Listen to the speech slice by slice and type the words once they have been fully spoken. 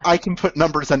I can put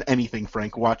numbers on anything,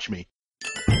 Frank. Watch me.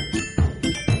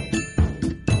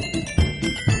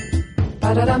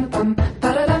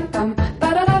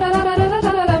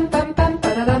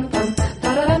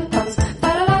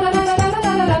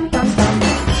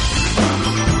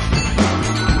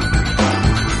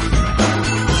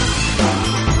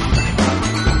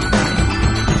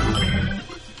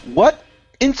 What?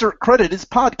 Insert credit is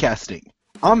podcasting.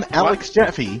 I'm Alex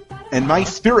Jeffy, and my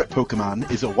spirit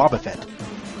Pokemon is a Wobbuffet.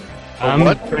 I'm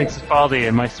Frank Cifaldi,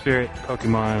 and my spirit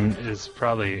Pokemon is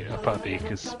probably a puppy,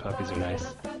 because puppies are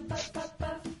nice.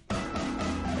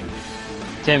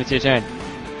 Tim, it's your turn.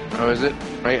 Oh, is it?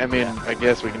 Right? I mean, I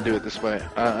guess we can do it this way.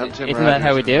 I'm Tim Isn't Rogers. that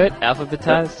how we do it?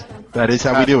 Alphabetized? That is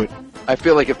how we do it. I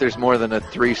feel like if there's more than a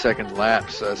 3-second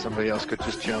lapse, somebody else could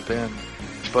just jump in.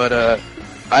 But,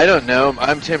 I don't know.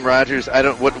 I'm Tim Rogers.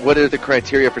 What are the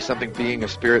criteria for something being a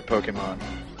spirit Pokemon?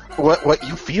 What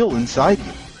you feel inside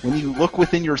you. When you look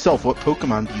within yourself, what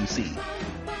Pokemon do you see?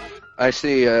 I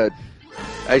see a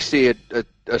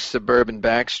suburban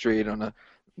backstreet on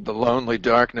the lonely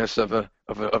darkness of an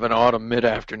autumn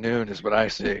mid-afternoon is what I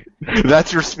see.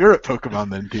 That's your spirit Pokemon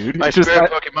then, dude. My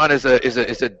spirit Pokemon is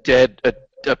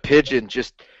a pigeon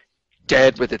just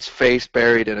dead with its face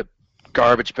buried in a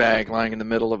garbage bag lying in the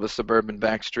middle of a suburban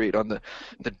backstreet on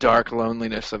the dark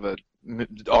loneliness of a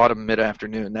autumn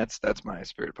mid-afternoon. That's my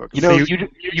spirit Pokemon. You know,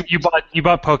 you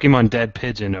bought Pokemon Dead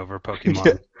Pigeon over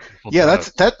Pokemon. Yeah, that's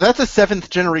a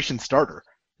 7th generation starter.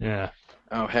 Yeah.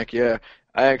 Oh heck yeah!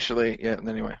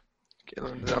 Anyway,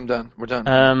 I'm done. We're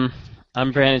done.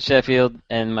 I'm Brandon Sheffield,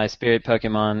 and my spirit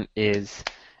Pokemon is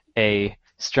a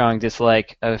strong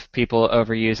dislike of people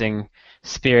overusing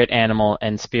Spirit Animal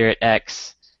and Spirit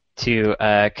X to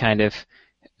kind of,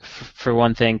 for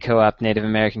one thing, co-opt Native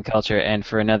American culture, and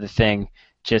for another thing,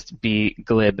 just be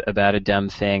glib about a dumb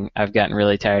thing. I've gotten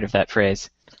really tired of that phrase.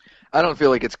 I don't feel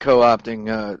like it's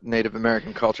co-opting Native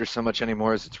American culture so much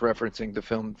anymore as it's referencing the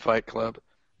film Fight Club.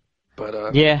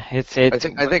 But yeah, it's. I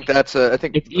think that's. I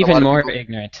think it's even more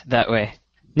ignorant that way.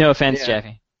 No offense,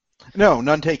 Jeffy. No,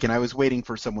 none taken. I was waiting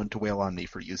for someone to wail on me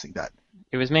for using that.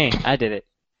 It was me. I did it.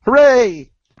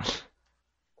 Hooray!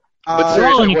 But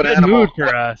seriously, what animal? Mood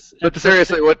for us. But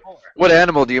seriously, what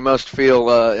animal do you most feel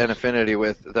an affinity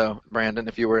with, though, Brandon?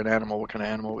 If you were an animal, what kind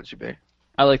of animal would you be?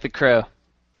 I like the crow.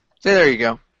 See, there you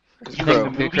go. You think the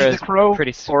movie The Crow,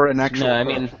 or an actual No, crow? I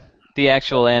mean the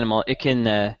actual animal. It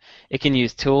can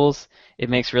use tools. It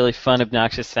makes really fun,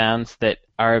 obnoxious sounds that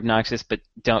are obnoxious but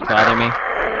don't bother me.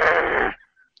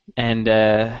 And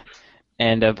a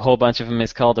whole bunch of them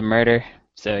is called a murder.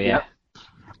 So yeah.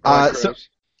 So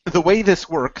the way this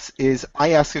works is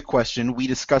I ask a question, we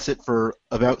discuss it for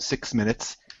about 6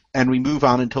 minutes, and we move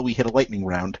on until we hit a lightning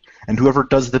round. And whoever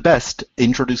does the best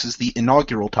introduces the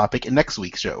inaugural topic in next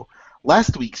week's show.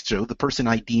 Last week's show, the person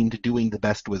I deemed doing the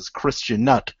best was Christian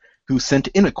Nutt, who sent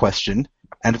in a question,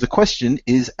 and the question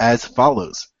is as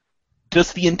follows.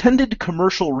 Does the intended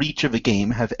commercial reach of a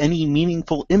game have any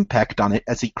meaningful impact on it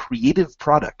as a creative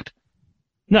product?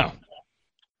 No.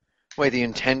 Wait, the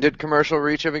intended commercial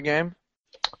reach of a game?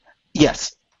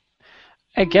 Yes.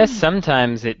 I guess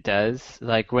sometimes it does.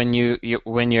 Like when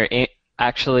you're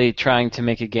actually trying to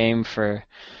make a game for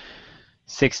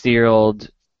 60-year-old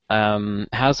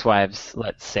housewives,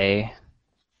 let's say,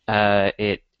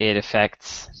 it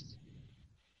affects.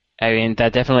 I mean,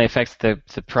 that definitely affects the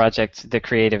project, the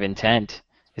creative intent.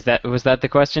 Was that the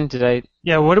question? Did I?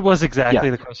 Yeah. What was exactly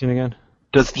the question again?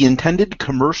 Does the intended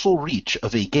commercial reach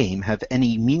of a game have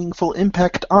any meaningful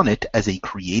impact on it as a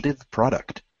creative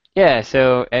product? Yeah.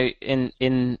 So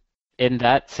in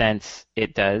that sense,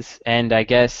 it does, and I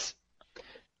guess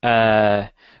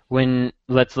let's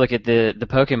look at the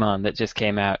Pokemon that just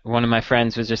came out. One of my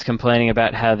friends was just complaining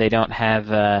about how they don't have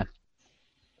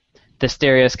the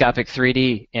stereoscopic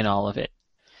 3D in all of it.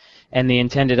 And the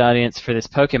intended audience for this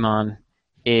Pokemon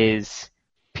is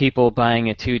people buying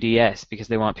a 2DS because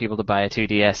they want people to buy a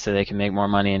 2DS so they can make more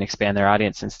money and expand their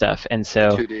audience and stuff. And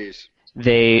so 2Ds.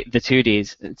 The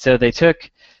 2Ds. So they took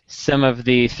some of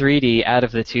the 3D out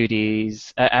of the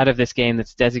 2Ds, out of this game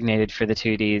that's designated for the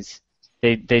 2Ds.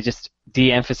 They just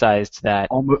de-emphasized that.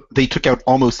 They took out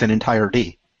almost an entire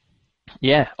D.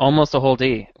 Yeah, almost a whole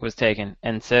D was taken.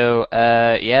 And so,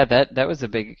 that was a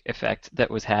big effect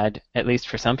that was had, at least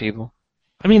for some people.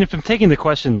 I mean, if I'm taking the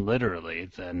question literally,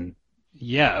 then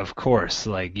yeah, of course.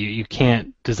 Like, you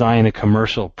can't design a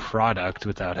commercial product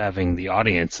without having the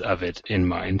audience of it in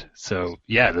mind. So,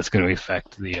 yeah, that's going to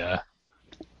affect the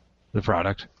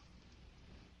product.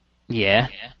 Yeah.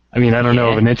 I mean, I don't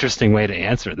know of an interesting way to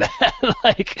answer that.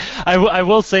 Like, I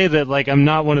will say that, like, I'm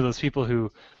not one of those people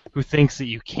who who thinks that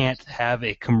you can't have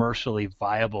a commercially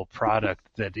viable product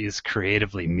that is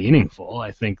creatively meaningful.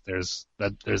 I think there's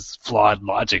flawed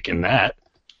logic in that.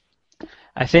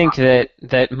 I think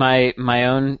that my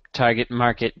own target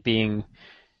market being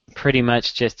pretty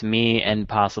much just me and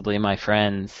possibly my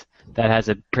friends, that has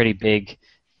a pretty big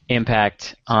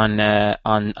impact on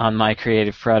my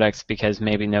creative products because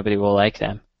maybe nobody will like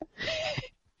them.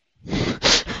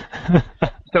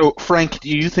 So, Frank, do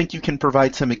you think you can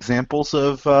provide some examples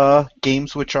of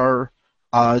games which are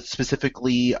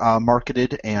specifically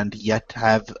marketed and yet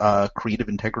have creative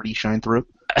integrity shine through?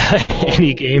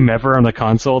 Any game ever on the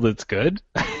console that's good,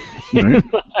 Right.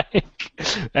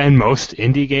 and most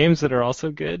indie games that are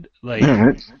also good.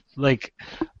 Like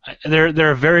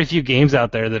there are very few games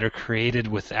out there that are created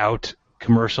without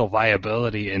commercial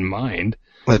viability in mind.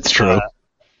 That's true.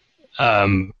 I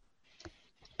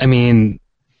mean,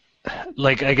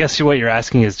 like, I guess what you're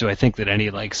asking is, do I think that any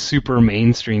like super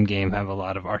mainstream game have a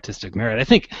lot of artistic merit? I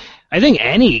think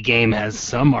any game has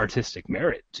some artistic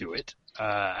merit to it.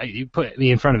 You put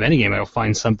me in front of any game, I'll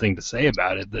find something to say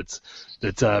about it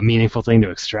that's a meaningful thing to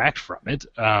extract from it.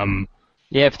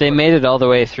 Yeah, if they made it all the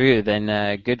way through,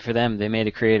 then good for them. They made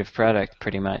a creative product,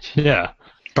 pretty much. Yeah.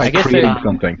 By I guess creating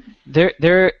something.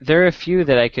 There are a few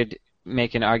that I could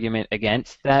make an argument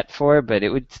against that for, but it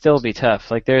would still be tough.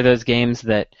 Like, there are those games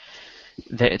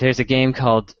there's a game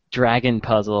called Dragon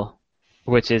Puzzle,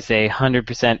 which is a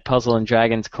 100% Puzzle and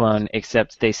Dragons clone,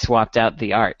 except they swapped out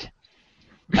the art.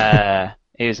 It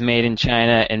was made in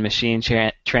China and machine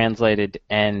translated,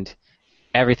 and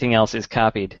everything else is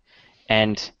copied.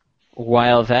 And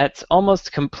while that's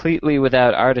almost completely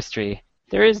without artistry,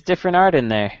 there is different art in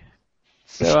there.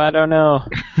 So I don't know.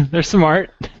 There's some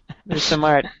art. There's some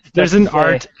art. There's an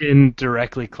art in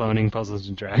directly cloning Puzzles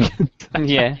and Dragons.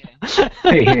 Yeah,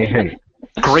 Hey.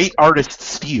 Great artists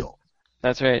steal.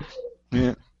 that's right.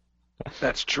 Yeah.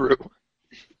 That's true.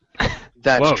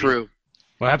 That's Whoa. true.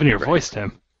 What happened to your voice,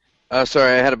 Tim?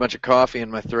 Sorry, I had a bunch of coffee in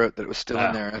my throat that was still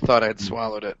in there. I thought I had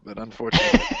swallowed it, but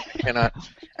unfortunately,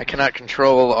 I cannot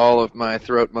control all of my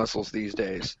throat muscles these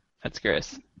days. That's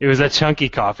gross. It was that chunky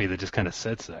coffee that just kind of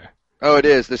sits there. Oh, it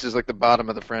is. This is like the bottom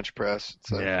of the French press.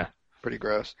 It's Yeah. pretty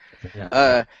gross.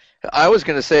 Yeah. I was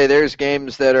going to say there's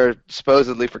games that are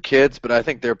supposedly for kids, but I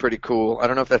think they're pretty cool. I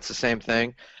don't know if that's the same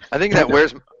thing. I think that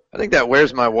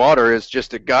Where's My Water is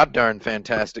just a goddarn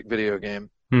fantastic video game.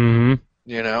 Mm-hmm.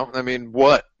 You know? I mean,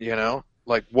 what? You know?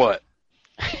 Like, what?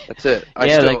 That's it.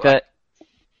 Like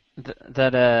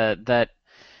that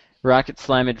Rocket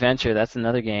Slime Adventure, that's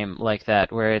another game like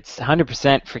that, where it's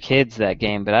 100% for kids, that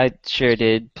game, but I sure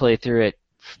did play through it,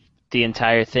 the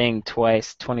entire thing,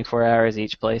 twice, 24 hours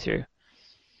each playthrough.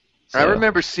 So, I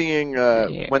remember seeing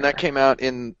when that came out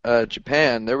in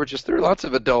Japan, there were lots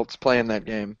of adults playing that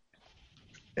game.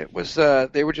 It was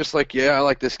they were just like, yeah, I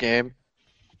like this game.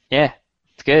 Yeah,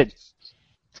 it's good.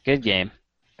 It's a good game.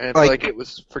 And it's like it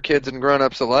was for kids and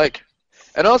grown-ups alike.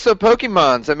 And also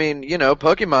Pokemon's. I mean, you know,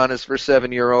 Pokemon is for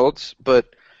 7-year-olds, but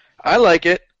I like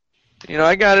it. You know,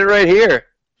 I got it right here.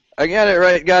 I got it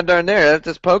right goddamn there. That's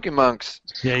just Pokemonks.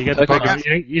 Yeah, you got the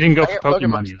Pokemon. You didn't go for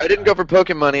Pokemon. I didn't go for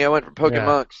Pokemoney. I went for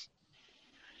Pokemonks.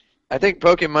 I think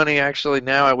Pokemoney, actually,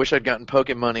 now I wish I'd gotten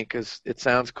Pokemoney because it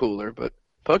sounds cooler, but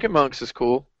Pokemonks is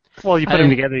cool. Well, you put them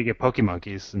together, you get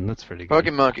Pokemonkeys, and that's pretty good.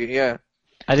 Pokemonkey, yeah.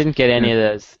 I didn't get any of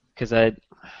those because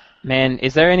Man,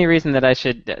 is there any reason that I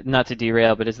should, not to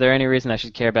derail, but is there any reason I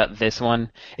should care about this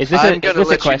one? Is this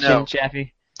a question,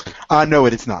 Chaffee? No,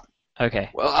 it is not. Okay.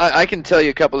 Well, I can tell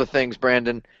you a couple of things,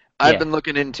 Brandon. I've been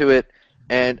looking into it,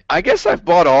 and I guess I've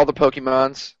bought all the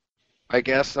Pokemons. I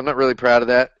guess I'm not really proud of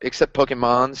that, except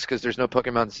Pokemons, because there's no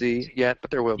Pokemon Z yet, but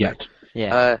there will be.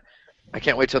 Yeah. I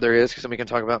can't wait till there is, because then we can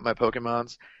talk about my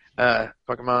Pokemons.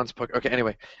 Okay,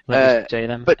 anyway. But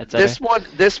this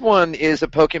one is a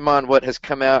Pokemon what has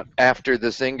come out after the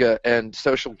Zynga and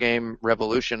social game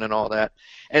revolution and all that.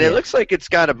 And it looks like it's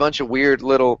got a bunch of weird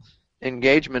little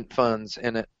engagement funds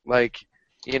in it. Like,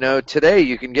 you know, today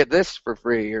you can get this for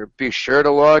free, or be sure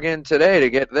to log in today to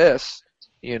get this,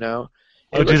 you know.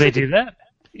 Oh, do they do that?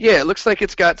 Yeah, it looks like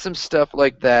it's got some stuff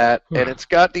like that, and it's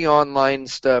got the online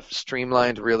stuff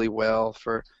streamlined really well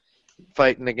for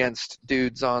fighting against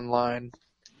dudes online.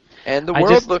 And the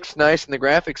world looks nice, and the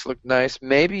graphics look nice.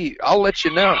 Maybe I'll let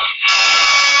you know.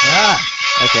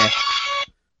 Okay.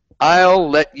 I'll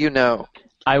let you know.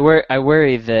 I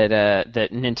worry that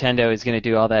Nintendo is going to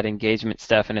do all that engagement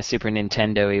stuff in a Super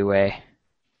Nintendo-y way.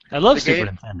 I love Super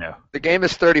Nintendo. The game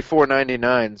is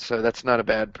 $34.99, so that's not a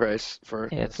bad price for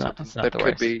it's not that the could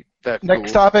worst. be that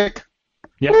Next cool. topic.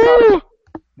 Yep. Woo!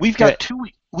 We've got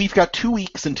 2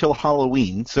 weeks until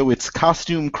Halloween, so it's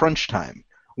costume crunch time.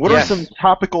 What Yes. are some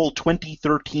topical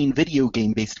 2013 video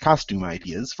game-based costume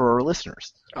ideas for our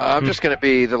listeners? I'm just going to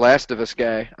be the Last of Us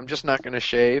guy. I'm just not going to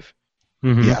shave.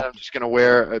 Mhm. Yeah. I'm just going to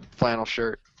wear a flannel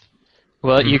shirt.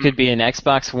 Well, you could be an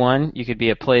Xbox One. You could be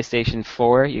a PlayStation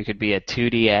 4. You could be a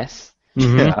 2DS.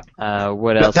 Mhm. Yeah.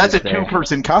 What else That's is a there?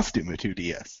 two-person costume, a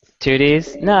 2DS.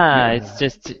 2Ds? Nah, it's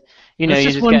just you It's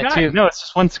just one got guy. No, it's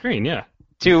just one screen. Yeah.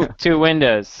 two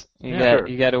windows. You Yeah, got sure.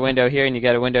 you got a window here and you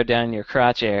got a window down your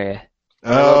crotch area.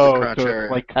 I love the crotch so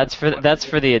area. like That's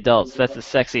for the adults. That's the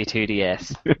sexy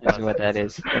 2DS. That's what that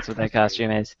is. That's what that costume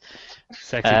is.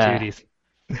 Sexy Uh, Tooties.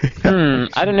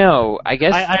 I don't know. I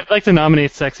guess I'd like to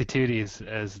nominate Sexy Tooties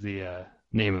as the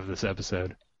name of this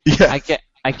episode. yeah,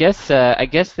 I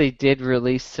guess they did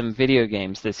release some video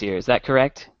games this year. Is that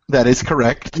correct? that is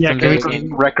correct. Yeah, Some can we- video Green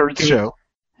game- Records show.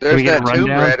 There's we get that a Tomb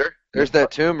rundown? Raider. There's that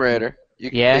Tomb Raider.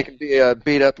 Yeah. They can be a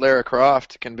beat up Lara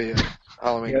Croft. Can be a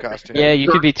Halloween costume. Yeah,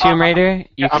 you could be Tomb Raider.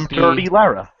 You I'm could Dirty be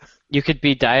Lara.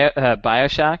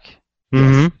 Bioshock.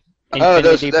 Mm-hmm. Oh, that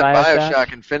Infinity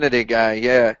Bioshock Infinity guy.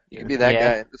 Yeah, you can be that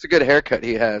Yeah. guy. It's a good haircut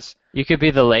he has. You could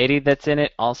be the lady that's in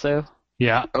it also.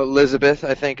 Yeah. Elizabeth,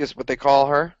 I think, is what they call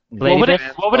her. Lady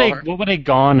Beth? What would a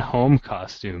Gone Home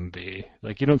costume be?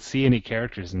 Like, you don't see any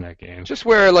characters in that game. Just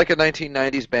wear like a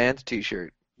 1990s band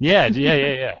T-shirt.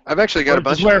 Yeah. I've actually got a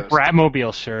bunch Just wear a of those.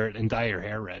 Bratmobile shirt and dye your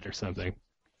hair red or something.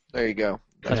 There you go.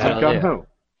 That's Yeah. what I'll Gun do. Ho.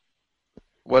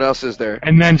 What else is there?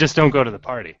 And then just don't go to the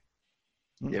party.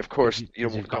 Yeah, of course, you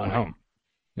You've don't gone home.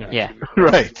 Yeah.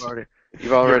 Right.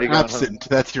 You've already You're gone absent.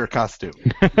 That's your costume.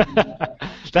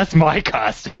 That's my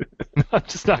costume. I'm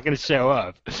just not going to show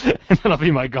up. And that'll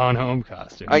be my Gone Home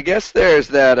costume. home. I guess there's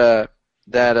that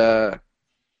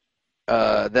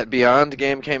Beyond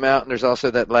game came out, and there's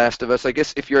also that Last of Us. I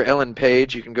guess if you're Ellen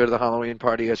Page, you can go to the Halloween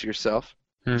party as yourself.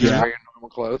 Mhm. Just Yeah. wear your normal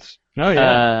clothes. Oh, yeah.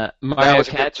 That Mario was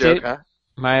a good Cat joke, suit. huh?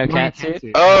 Mario Cat suit.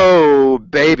 Oh,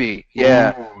 baby,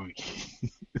 yeah. Ooh.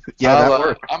 Yeah, that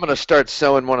works. I'm gonna start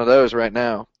sewing one of those right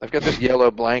now. I've got this yellow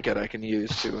blanket I can use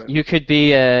to. You could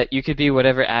be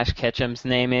whatever Ash Ketchum's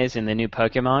name is in the new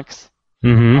Pokemon's.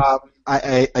 Mm-hmm.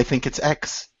 I think it's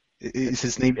X. Is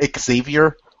his name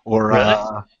Xavier or Really?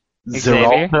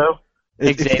 Xavier? Zeraldo?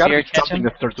 It's got to Xavier be something Ketchum?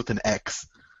 that starts with an X.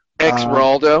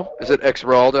 X-Raldo? Is it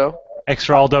X-Raldo?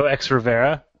 X-Raldo,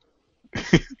 X-Rivera.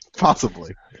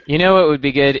 Possibly. You know what would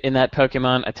be good in that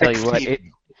Pokemon? I tell you what, Xavier.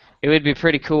 it would be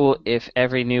pretty cool if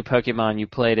every new Pokemon you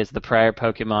played as the prior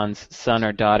Pokemon's son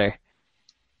or daughter.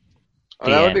 Oh,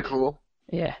 The that would end. be cool.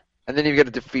 Yeah. And then you've got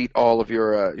to defeat all of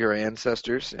your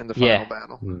ancestors in the final Yeah.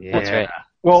 battle. That's right.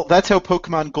 Well, that's how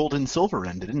Pokemon Gold and Silver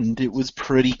ended, and it was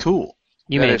pretty cool.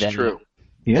 You That made is that. true.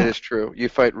 Yeah. It is true. You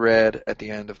fight Red at the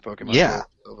end of Pokemon Yeah. Gold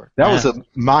and Silver. That was a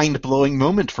mind-blowing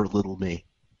moment for little me.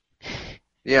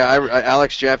 Yeah,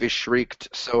 Alex Jaffe shrieked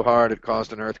so hard it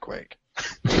caused an earthquake.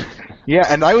 Yeah,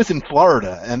 and I was in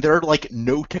Florida, and there are like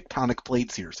no tectonic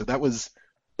plates here, so that was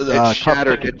It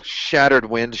shattered. tough. It shattered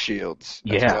windshields.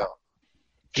 as Yeah. well.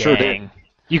 Sure did. Dang.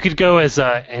 You could go as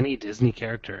any Disney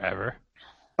character ever.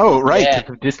 Oh, right, Yeah.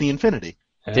 Disney Infinity.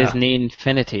 Yeah. Disney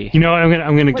Infinity. You know what?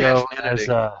 I'm gonna go Infinity. as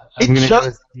I'm It's gonna go just-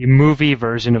 as the movie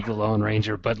version of the Lone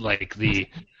Ranger, but like the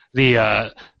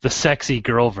sexy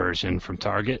girl version from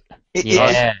Target.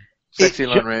 Yeah. Sexy It-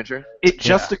 Lone Ranger. It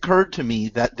just occurred to me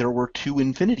that there were two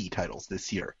Infinity titles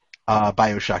this year,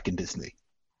 Bioshock and Disney.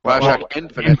 Bioshock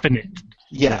Infinite. Infinite.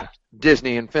 Yeah,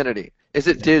 Disney Infinity. Is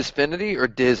it Disfinity or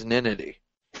Disninity?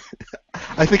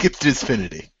 I think it's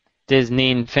Disfinity.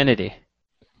 Disney Infinity.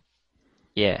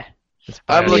 Yeah.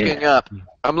 I'm Yeah.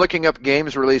 looking up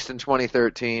games released in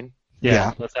 2013.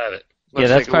 Yeah. Let's have it. Let's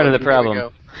that's take a part of look. the Here we problem.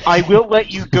 go. I will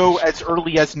let you go as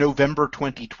early as November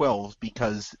 2012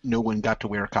 because no one got to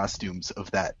wear costumes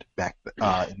of that back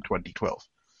in 2012.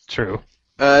 True.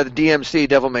 The DMC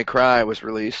Devil May Cry was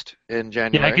released in Yeah,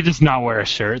 January. I could just not wear a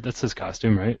shirt. That's his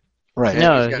costume, right? Right.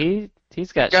 Yeah. No,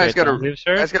 he's got Guy's shirts got a- on. Do you have a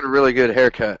shirt? Guy's got a really good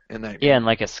haircut in that game. Yeah, and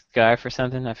like a scarf or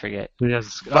something. I forget. He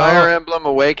has- Fire oh, Emblem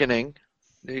Awakening.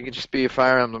 You can just be a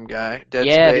Fire Emblem guy. Dead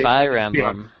Yeah, Space. Fire be on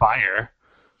Emblem. fire.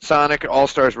 Sonic All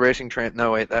Stars Racing Train.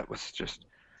 No, wait, that was just.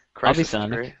 I'll be Crisis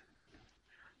Sonic. 3.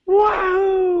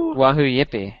 Wow! Wahoo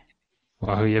Yippee.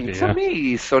 Wahoo yippee, It's yeah.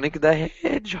 me, Sonic the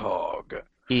Hedgehog.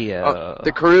 EO. Oh,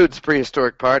 the Crude's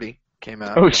Prehistoric Party came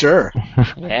out. Oh, sure.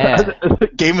 Yeah.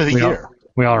 Game of the We all- year.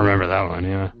 We all remember that one,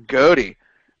 yeah. Goaty.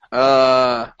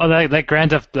 Oh, that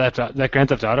Grand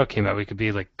Theft Auto came out. We could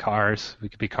be like cars. We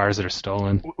could be cars that are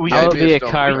stolen. We I'll could be a still-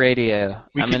 car radio.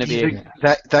 we I'm could gonna be.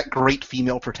 that great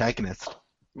female protagonist.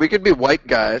 We could be white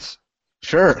guys.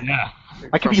 Sure. Yeah.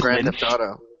 I could from be Grand Lynch. Theft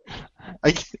Auto.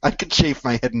 I could shave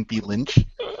my head and be Lynch.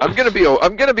 I'm gonna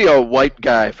be a white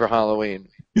guy for Halloween.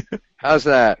 How's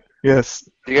that? Yes.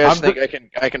 You guys think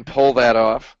I can pull that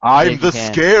off? I'm the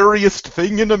scariest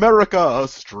thing in America, a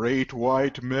straight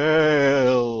white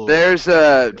male. There's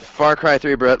Far Cry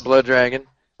 3 Blood Dragon.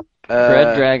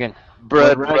 Bread Dragon.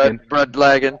 Blood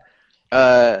Dragon.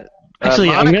 Actually,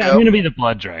 I'm Monaco. going to be the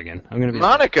Blood Dragon. I'm going to be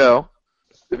Monaco.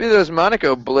 Maybe those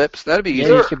Monaco blips. That'd be easy.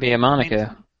 Yeah, you could be a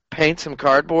Monaco. Paint some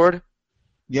cardboard.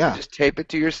 Yeah. Just tape it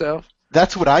to yourself.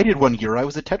 That's what I did one year. I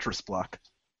was a Tetris block.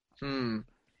 I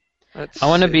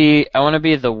want to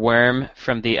be the worm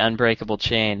from the Unbreakable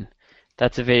Chain.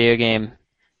 That's a video game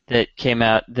that came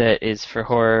out that is for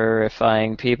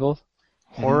horrifying people.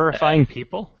 Horrifying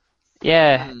people?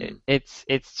 Yeah, it's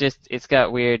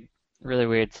got really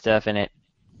weird stuff in it.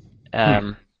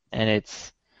 And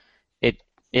it's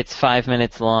 5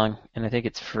 minutes long, and I think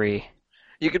it's free.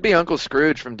 You could be Uncle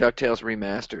Scrooge from DuckTales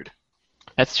Remastered.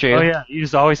 That's true. Oh yeah, you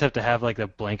just always have to have like a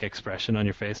blank expression on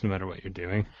your face no matter what you're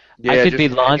doing. Yeah, I could be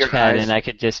Launchpad, and I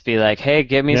could just be like, "Hey,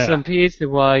 give me some pizza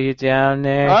while you're down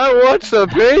there." I want some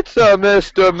pizza,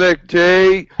 Mr.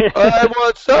 McD. I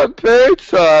want some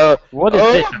pizza. What is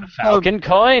this? A Falcon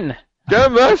coin?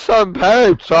 Give me some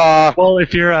pizza. Well,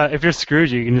 if you're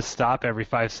Scrooge, you can just stop every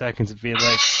 5 seconds and be like,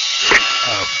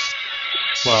 "Oh."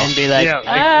 Well, and be like,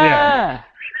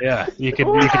 yeah, you could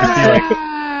just be like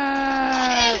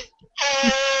that.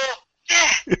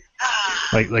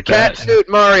 Catsuit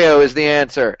Mario is the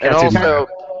answer, and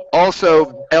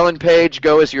also Ellen Page,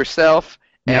 go as yourself,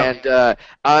 and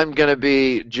I'm gonna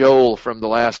be Joel from The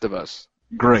Last of Us.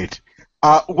 Great.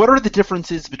 What are the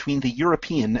differences between the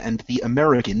European and the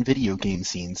American video game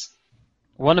scenes?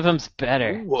 One of them's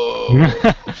better. Whoa.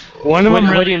 One of them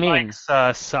what really do you mean? likes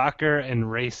soccer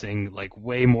and racing like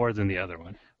way more than the other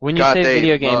one. When you say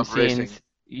video game scenes,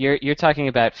 you're talking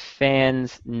about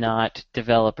fans, not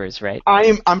developers, right?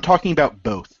 I'm talking about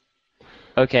both.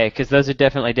 Okay, because those are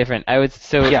definitely different.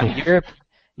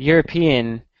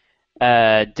 European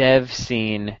dev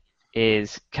scene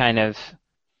is kind of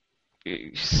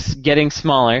getting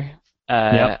smaller.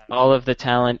 All of the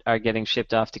talent are getting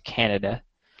shipped off to Canada.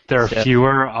 There are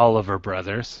fewer Oliver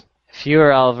brothers.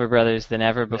 Fewer Oliver brothers than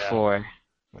ever before.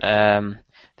 The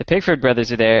Pickford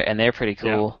brothers are there, and they're pretty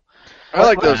cool. I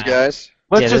like those guys.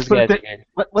 Let's just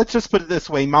put it this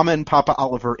way: Mama and Papa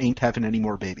Oliver ain't having any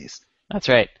more babies. That's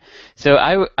right. So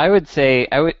I would say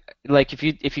like if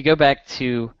you go back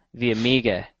to the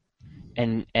Amiga,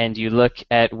 and you look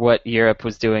at what Europe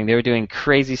was doing, they were doing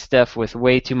crazy stuff with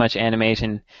way too much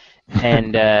animation,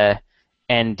 and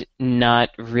and not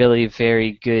really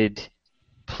very good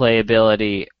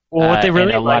playability. Well, what they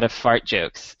really and a lot of fart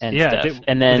jokes and stuff.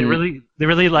 They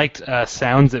really liked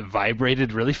sounds that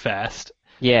vibrated really fast.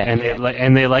 Yeah,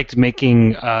 and they liked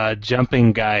making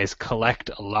jumping guys collect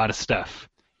a lot of stuff.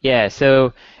 Yeah,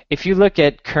 so if you look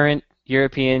at current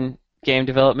European game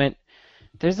development,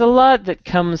 there's a lot that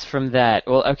comes from that.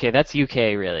 Well, okay, that's UK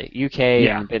really,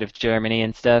 and a bit of Germany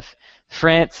and stuff.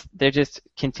 France, they're just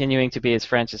continuing to be as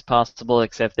French as possible,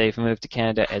 except they've moved to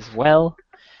Canada as well.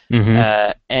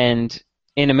 Mm-hmm. And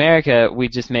in America, we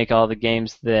just make all the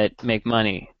games that make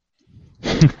money.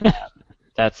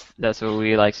 That's what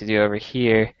we like to do over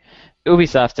here.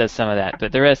 Ubisoft does some of that,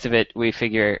 but the rest of it we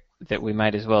figure that we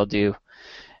might as well do.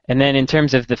 And then in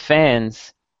terms of the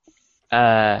fans,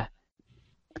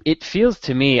 it feels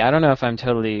to me, I don't know if I'm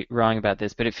totally wrong about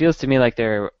this, but it feels to me like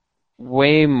there are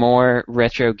way more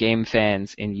retro game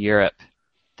fans in Europe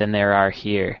than there are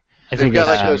here. They've got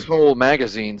like those whole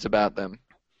magazines about them.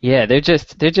 Yeah, they're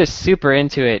just super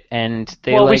into it, and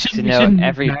they like to know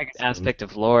every aspect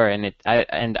of lore, and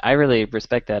I really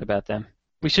respect that about them.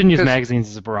 We shouldn't use magazines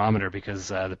as a barometer because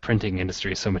the printing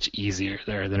industry is so much easier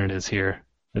there than it is here.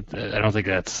 I don't think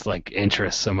that's like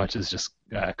interest so much as just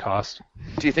cost.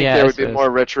 Do you think there would be more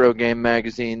retro game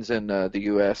magazines in the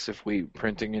U.S. if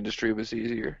printing industry was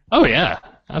easier? Oh yeah,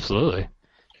 absolutely.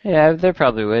 Yeah, there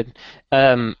probably would.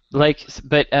 In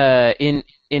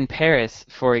Paris,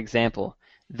 for example,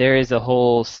 there is a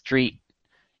whole street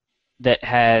that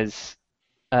is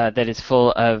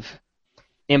full of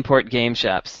import game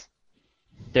shops.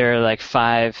 There are like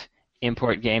 5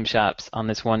 import game shops on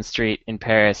this one street in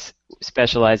Paris,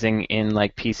 specializing in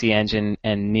like PC Engine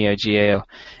and Neo Geo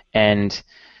and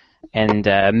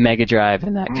Mega Drive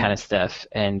and that kind of stuff.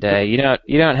 And you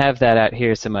don't have that out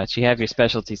here so much. You have your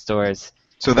specialty stores.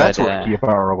 So that's where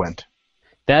Akihabara went.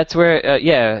 That's where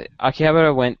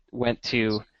Akihabara went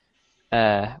to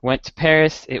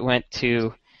Paris. It went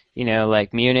to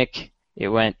like Munich. It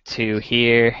went to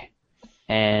here,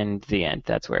 and the end.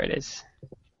 That's where it is.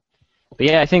 But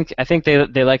yeah, I think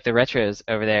they like the retros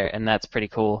over there, and that's pretty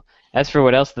cool. As for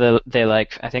what else they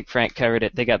like, I think Frank covered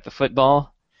it. They got the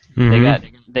football.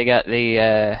 Mm-hmm. They got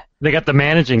the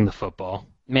managing the football.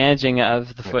 managing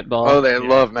of the football. Oh, they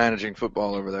love managing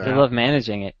football over there. They love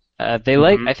managing it. I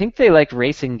think they like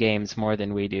racing games more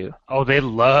than we do. Oh, they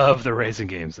love the racing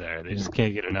games there. They just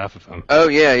can't get enough of them. Oh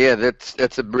yeah.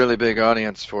 That's a really big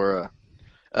audience for.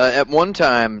 At one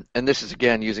time, and this is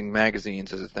again using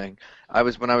magazines as a thing.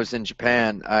 When I was in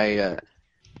Japan, I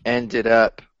ended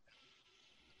up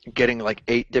getting like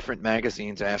 8 different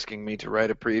magazines asking me to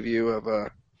write a preview of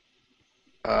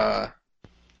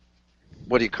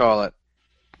what do you call it?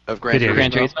 Of Gran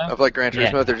Turismo? Of like Gran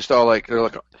Turismo. Yeah. They're just all like,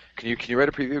 can you write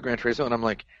a preview of Gran Turismo? And I'm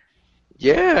like,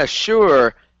 yeah,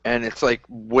 sure. And it's like,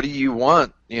 what do you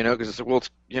want? Because it's like, well,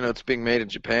 it's being made in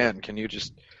Japan.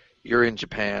 You're in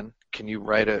Japan. Can you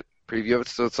write a preview of it?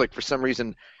 So it's like, for some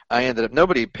reason, I ended up,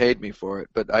 nobody paid me for it,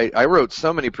 but I wrote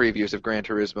so many previews of Gran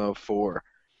Turismo 4,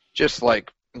 just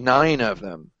like 9 of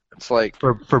them. It's like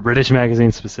for British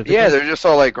magazines specifically. Yeah, they're just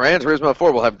all like Gran Turismo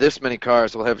 4 will have this many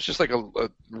cars. It's just like a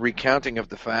recounting of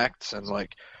the facts and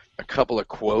like a couple of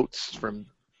quotes from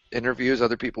interviews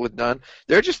other people had done.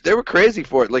 They were crazy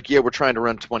for it. Like, yeah, we're trying to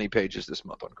run 20 pages this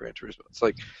month on Gran Turismo. It's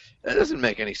like, that doesn't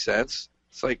make any sense.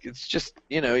 It's like, it's just,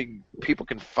 people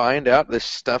can find out this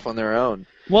stuff on their own.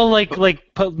 Well, like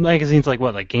magazines like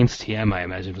what? Like Games TM, I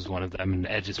imagine, was one of them, and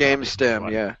Edge is Games STEM,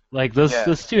 yeah. Like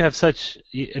those two have such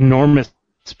enormous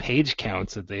page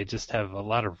counts that they just have a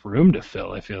lot of room to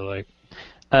fill, I feel like.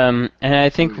 And I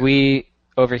think we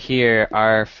over here,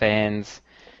 our fans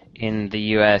in the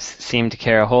US seem to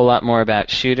care a whole lot more about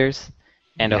shooters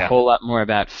and a whole lot more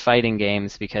about fighting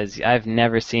games, because I've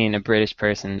never seen a British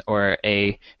person or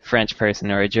a French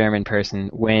person or a German person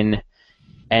win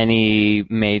any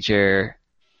major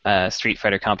Street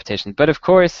Fighter competition. But of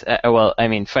course,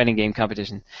 fighting game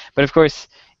competition. But of course,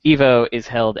 Evo is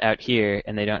held out here,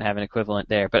 and they don't have an equivalent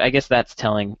there. But I guess that's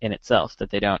telling in itself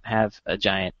that they don't have a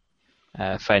giant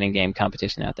fighting game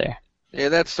competition out there. Yeah,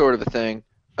 that's sort of a thing.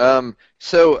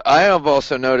 So I have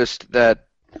also noticed that.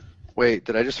 Wait,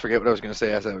 did I just forget what I was going to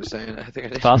say as I was saying? I think I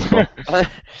did. Possible.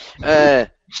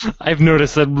 I've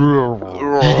noticed that.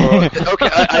 Okay,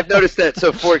 I've noticed that.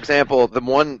 So, for example, the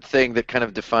one thing that kind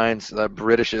of defines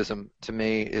Britishism to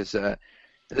me is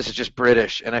this is just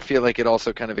British, and I feel like it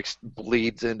also kind of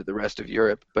bleeds into the rest of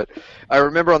Europe. But I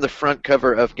remember on the front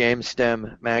cover of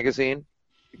GameStem magazine,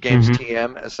 Games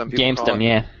TM, as some people call it.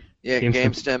 Yeah. Yeah,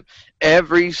 GameStem.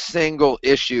 Every single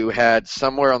issue had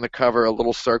somewhere on the cover a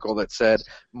little circle that said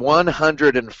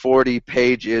 140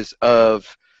 pages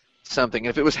of something.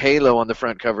 And if it was Halo on the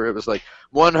front cover, it was like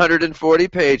 140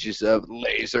 pages of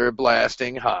laser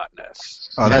blasting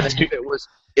hotness. Oh, and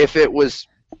if it was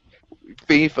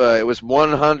FIFA, it was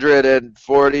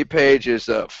 140 pages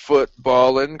of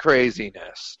football and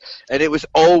craziness. And it was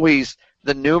always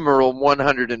the numeral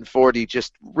 140,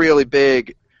 just really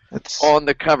big. On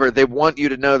the cover. They want you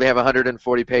to know they have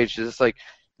 140 pages. It's like,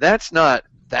 that's not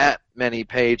that many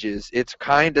pages. It's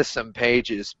kind of some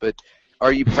pages, but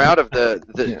are you proud of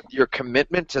your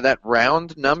commitment to that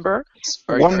round number?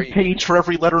 One page for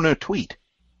every letter in a tweet.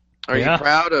 Are you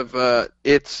proud of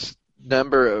its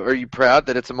number? Are you proud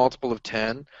that it's a multiple of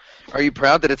 10? Are you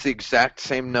proud that it's the exact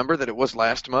same number that it was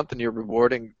last month and you're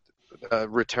rewarding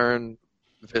return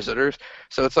visitors?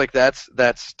 So it's like, that's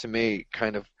to me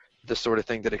kind of the sort of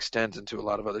thing that extends into a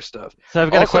lot of other stuff. So I've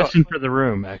got a question for the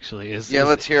room, actually.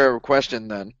 Let's hear a question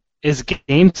then. Is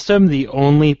GameStem the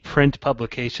only print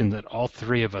publication that all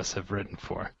three of us have written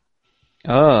for?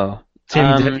 Oh.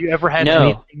 Tim, have you ever had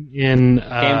anything in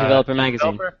Game Developer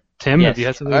Magazine? Tim, yes. Have you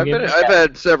had something in I've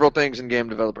had several things in Game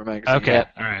Developer Magazine. Okay,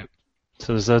 all right.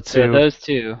 So there's those two. So those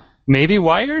two. Maybe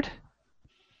Wired?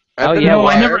 Wired.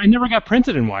 I never got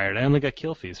printed in Wired. I only got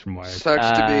kill fees from Wired.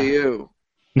 Sucks to be you.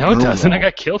 No, it doesn't. I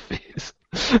got kill fees.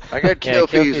 I got kill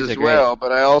fees as well,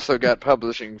 but I also got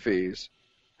publishing fees.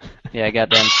 Yeah, I got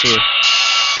them too.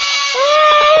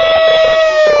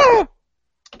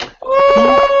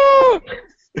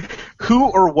 Who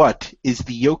or what is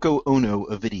the Yoko Ono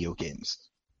of video games?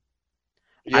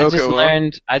 I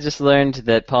just learned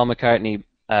that Paul McCartney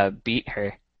beat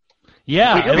her.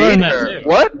 Yeah, I learned that too.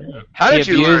 What? How did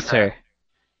you learn her?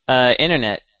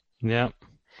 Internet. Yeah.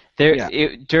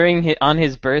 On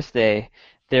his birthday,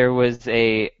 there was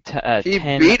a he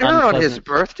 10 beat her on his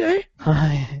birthday?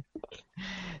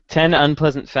 10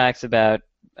 unpleasant facts about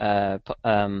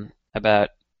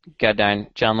goddamn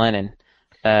John Lennon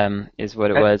is what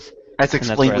it was. As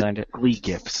explained with Glee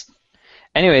gifs.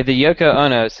 Anyway, the Yoko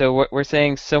Ono. So we're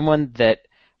saying someone that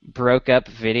broke up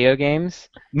video games?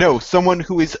 No, someone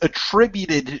who is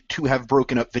attributed to have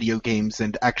broken up video games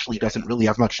and actually doesn't really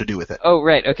have much to do with it. Oh,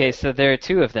 right. Okay, so there are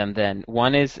two of them then.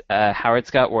 One is Howard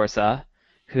Scott Warsaw,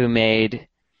 who made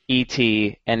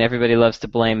E.T., and everybody loves to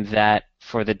blame that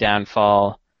for the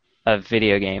downfall of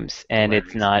video games, and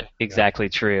it's not exactly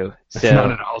true. It's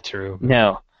not at all true.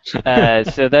 No.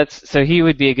 So he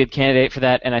would be a good candidate for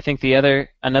that, and I think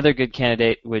another good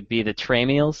candidate would be the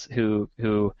Tremels,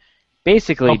 who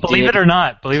basically believe it or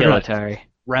not, Atari.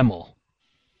 Tremel.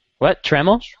 What?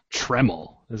 Tremel?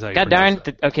 Tremel. Is how God darn.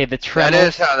 The Tremel. That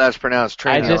is how that's pronounced.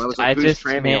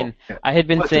 Tremel. I had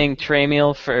been saying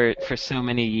Tremel for so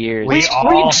many years.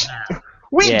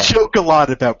 We joke a lot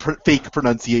about fake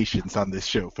pronunciations on this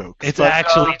show, folks. It's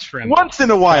actually Tremel. Once in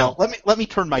a while, let me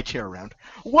turn my chair around.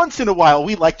 Once in a while,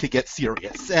 we like to get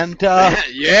serious, and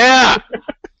yeah.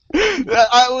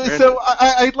 So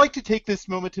I'd like to take this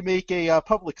moment to make a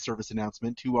public service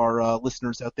announcement to our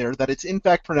listeners out there that it's in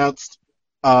fact pronounced.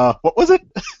 What was it?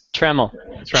 Tremel.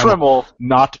 Tremel,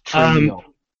 not Tremel.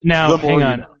 Now, hang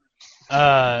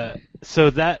on. So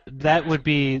that would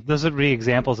be those would be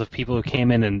examples of people who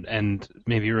came in and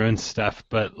maybe ruined stuff,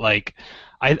 but like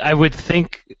I would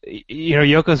think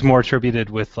Yoko's more attributed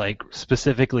with like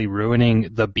specifically ruining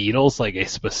the Beatles, like a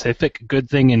specific good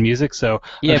thing in music. So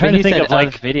yeah, I'm trying to think of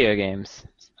like video games.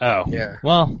 Oh yeah.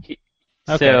 Well, okay,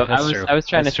 so true. I was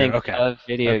trying That's to think true. of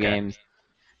video games.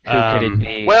 Who could it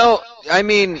be? Well, I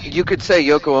mean, you could say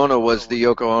Yoko Ono was the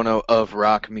Yoko Ono of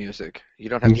rock music. You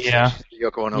don't have to say she's the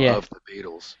Yoko Ono of the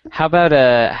Beatles. How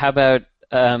about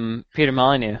Peter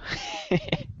Molyneux?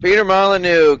 Peter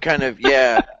Molyneux, kind of,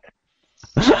 yeah.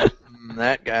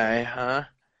 That guy, huh?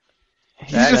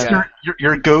 He's just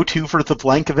your go-to for the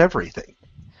blank of everything.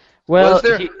 Well,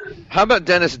 how about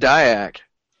Dennis Dyack?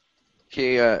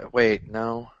 Wait,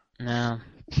 no. No.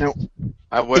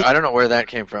 I don't know where that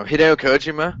came from. Hideo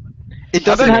Kojima? It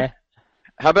doesn't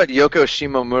How about Yoko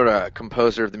Shimomura,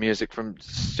 composer of the music from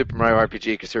Super Mario RPG,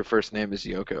 because her first name is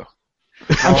Yoko?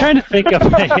 I'm trying to think of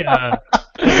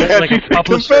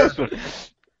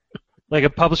like a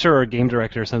publisher or a game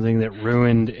director or something that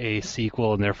ruined a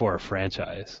sequel and therefore a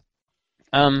franchise.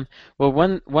 Well,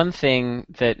 one thing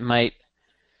that might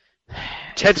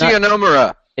Tetsuya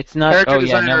Nomura. It's not character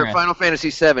designer of Final Fantasy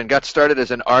VII. Got started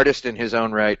as an artist in his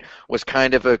own right. Was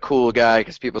kind of a cool guy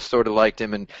because people sort of liked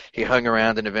him, and he hung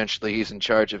around. And eventually, he's in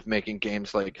charge of making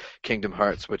games like Kingdom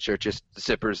Hearts, which are just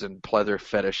zippers and pleather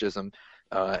fetishism,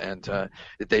 and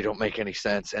they don't make any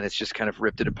sense. And it's just kind of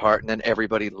ripped it apart. And then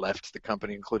everybody left the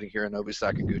company, including Hironobu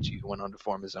Sakaguchi, who went on to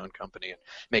form his own company and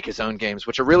make his own games,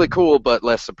 which are really cool but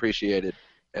less appreciated.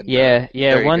 And,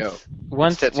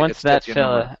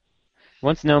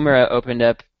 Once Nomura opened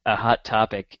up a hot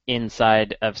topic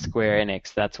inside of Square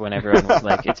Enix, that's when everyone was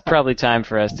like, it's probably time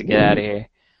for us to get out of here.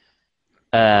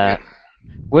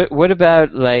 What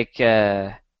about, like,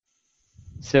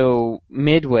 so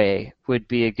Midway would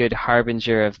be a good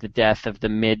harbinger of the death of the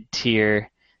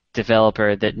mid-tier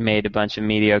developer that made a bunch of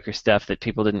mediocre stuff that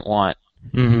people didn't want.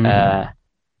 Mm-hmm.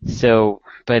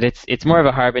 But it's more of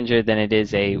a harbinger than it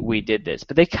is a we did this.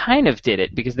 But they kind of did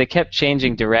it because they kept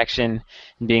changing direction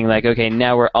and being like, okay,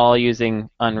 now we're all using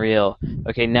Unreal.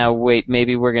 Okay, now wait,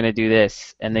 maybe we're going to do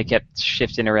this. And they kept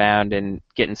shifting around and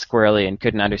getting squirrely and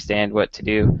couldn't understand what to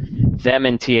do. Them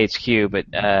and THQ, but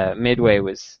Midway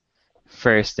was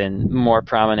first and more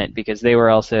prominent because they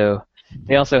also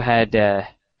had... well,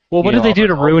 what did they do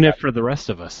to ruin it for the rest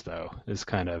of us, though, is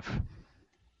kind of...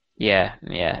 Yeah.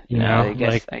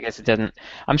 I guess it doesn't.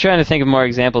 I'm trying to think of more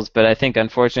examples, but I think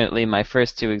unfortunately my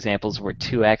first two examples were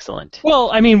too excellent.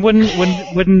 Well, I mean,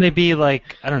 wouldn't they be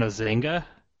like, I don't know, Zynga?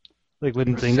 Like,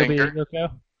 wouldn't Zynga be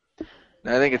Yoko?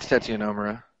 I think it's Tetsuya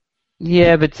Nomura.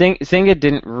 Yeah, but Zynga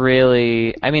didn't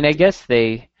really. I mean, I guess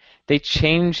they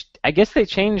changed. I guess they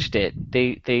changed it.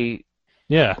 They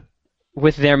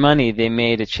with their money they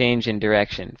made a change in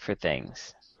direction for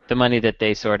things. The money that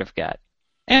they sort of got.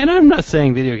 And I'm not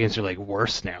saying video games are like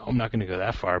worse now. I'm not going to go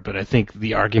that far, but I think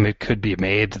the argument could be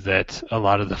made that a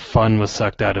lot of the fun was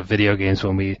sucked out of video games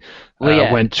when we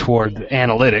went toward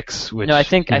analytics, which I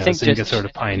think Zynga just sort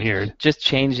of pioneered. Just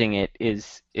changing it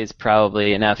is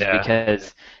probably enough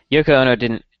because Yoko Ono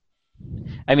didn't.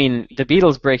 I mean, the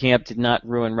Beatles breaking up did not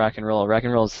ruin rock and roll. Rock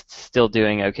and roll's still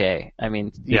doing okay. I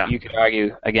mean, you could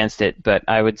argue against it, but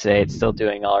I would say it's still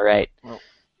doing all right. Well,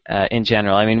 in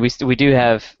general, I mean, we do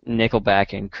have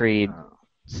Nickelback and Creed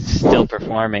still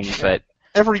performing, but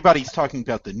everybody's talking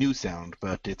about the new sound,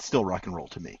 but it's still rock and roll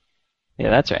to me. Yeah,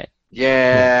 that's right.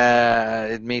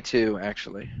 Yeah, me too,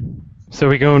 actually. So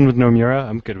we going with Nomura?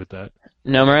 I'm good with that.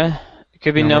 Nomura? It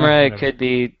could be Nomura. It could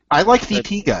be. I like the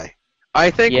EP guy.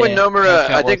 I think when Nomura,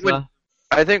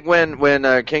 I think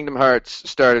when Kingdom Hearts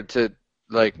started to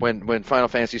when Final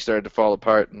Fantasy started to fall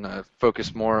apart and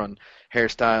focus more on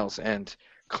hairstyles and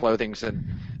clothings and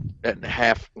and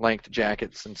half-length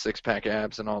jackets and six-pack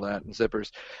abs and all that and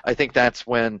zippers. I think that's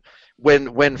when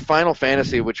Final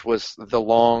Fantasy, which was the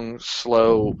long,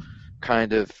 slow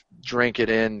kind of drink it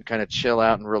in, kind of chill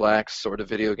out and relax sort of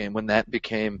video game, when that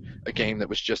became a game that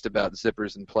was just about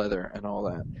zippers and pleather and all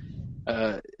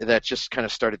that, that just kind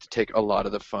of started to take a lot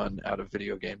of the fun out of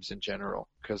video games in general.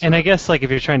 And I guess like if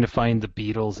you're trying to find the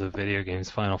Beatles of video games,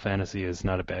 Final Fantasy is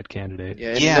not a bad candidate.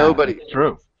 Yeah,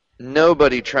 true.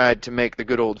 Nobody tried to make the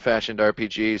good old-fashioned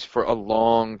RPGs for a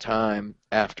long time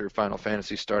after Final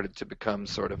Fantasy started to become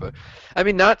sort of a... I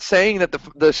mean, not saying that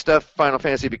the stuff Final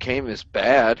Fantasy became is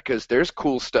bad, because there's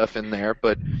cool stuff in there,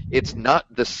 but it's not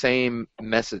the same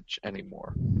message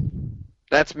anymore.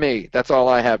 That's me. That's all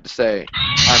I have to say.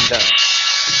 I'm done.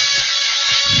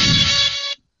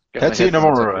 That's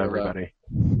Inamura, everybody.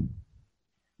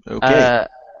 Okay.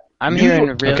 I'm hearing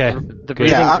the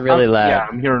breathing's really loud. Yeah,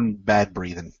 I'm hearing bad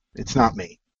breathing. It's not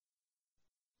me.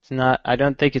 It's not. I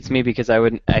don't think it's me because I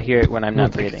hear it when I'm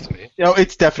not breathing. No,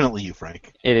 it's definitely you,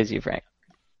 Frank. It is you, Frank.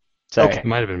 Sorry. Okay. It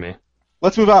might have been me.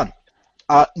 Let's move on.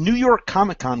 New York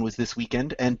Comic Con was this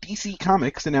weekend, and DC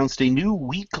Comics announced a new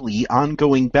weekly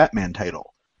ongoing Batman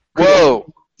title.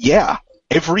 Whoa! Yeah,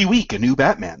 every week a new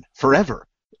Batman, forever.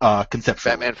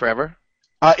 Conceptually. Batman Forever?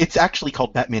 It's actually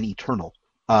called Batman Eternal,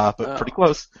 but pretty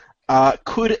close.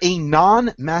 Could a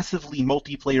non-massively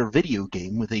multiplayer video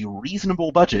game with a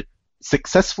reasonable budget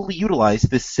successfully utilize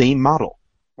this same model?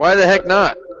 Why the heck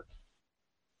not?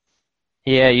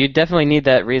 Yeah, you definitely need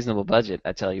that reasonable budget,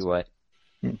 I tell you what.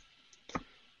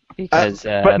 Because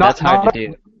that's hard to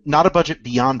do. Not a budget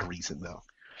beyond reason, though.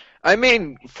 I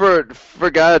mean, for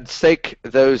God's sake,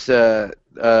 those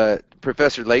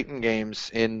Professor Layton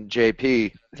games in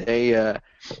JP, they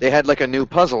had like a new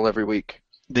puzzle every week.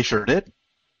 They sure did.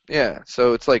 Yeah,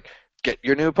 so it's like, get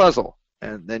your new puzzle,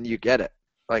 and then you get it.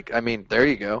 Like, I mean, there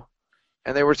you go.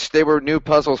 And they were new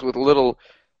puzzles with little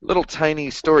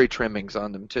tiny story trimmings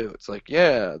on them too. It's like,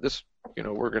 yeah, this,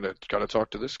 we're gotta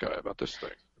talk to this guy about this thing.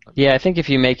 Yeah, I think if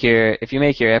you make your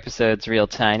episodes real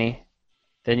tiny,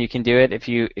 then you can do it. If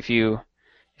you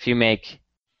make,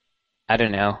 I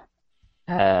don't know,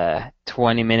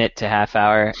 20-minute to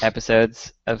half-hour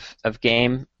episodes of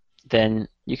game, then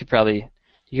you could probably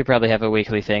have a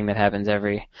weekly thing that happens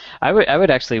every. I would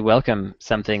actually welcome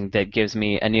something that gives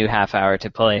me a new half hour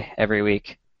to play every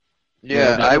week.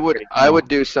 Yeah, I would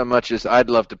do so much as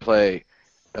I'd love to play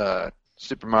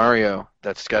Super Mario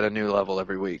that's got a new level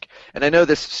every week. And I know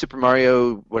this Super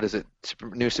Mario, what is it?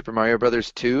 New Super Mario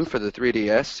Brothers 2 for the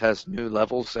 3DS has new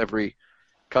levels every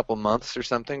couple months or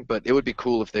something, but it would be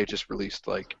cool if they just released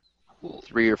like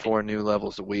 3 or 4 new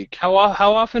levels a week. How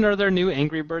often are there new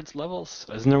Angry Birds levels?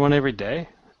 Isn't there one every day?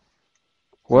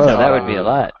 Whoa, that would be a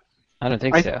lot. I don't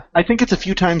think so. I think it's a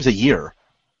few times a year.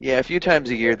 Yeah, a few times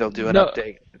a year they'll do an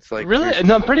update. It's like really?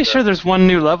 No, I'm pretty sure there's one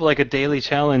new level, like a daily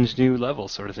challenge, new level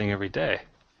sort of thing every day.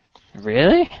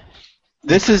 Really?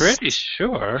 This is pretty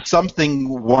sure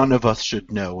something one of us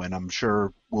should know, and I'm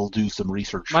sure we'll do some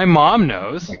research. My mom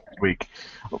knows. Next week.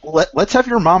 Let's have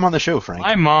your mom on the show, Frank.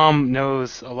 My mom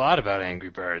knows a lot about Angry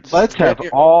Birds. Let's have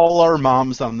all our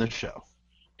moms on the show.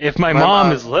 If my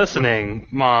mom is listening,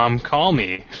 Mom, call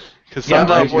me. Because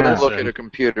sometimes when I look at a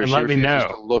computer, and she let me refuses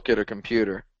know. to look at a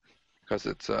computer because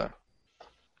it's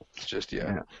just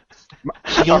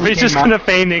Are we just gonna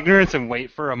feign ignorance and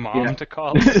wait for a mom to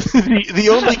call? the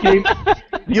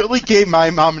only game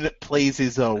my mom plays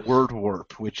is Word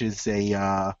Warp, which is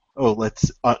a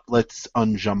let's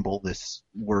unjumble this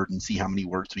word and see how many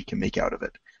words we can make out of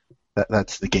it.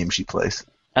 That's the game she plays.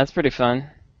 That's pretty fun.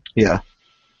 Yeah.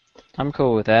 I'm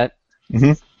cool with that.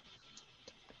 Mm-hmm.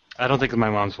 I don't think my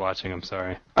mom's watching. I'm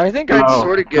sorry. I think I'd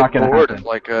sort of get bored of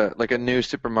like a new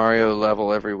Super Mario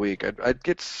level every week. I'd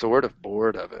get sort of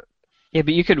bored of it. Yeah,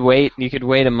 but you could wait. You could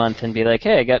wait a month and be like,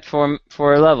 "Hey, I got four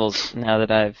levels now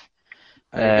that I've."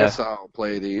 I guess I'll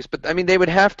play these, but I mean, they would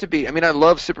have to be. I mean, I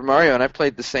love Super Mario, and I've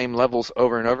played the same levels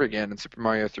over and over again in Super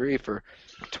Mario 3 for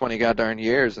 20 goddamn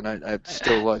years, and I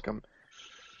still like them.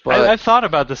 But I've thought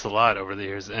about this a lot over the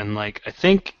years, and like I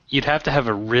think you'd have to have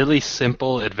a really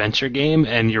simple adventure game,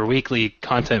 and your weekly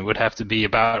content would have to be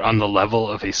about on the level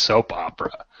of a soap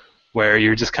opera, where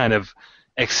you're just kind of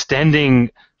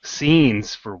extending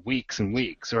scenes for weeks and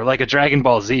weeks, or like a Dragon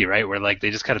Ball Z, right, where like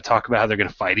they just kind of talk about how they're going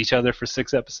to fight each other for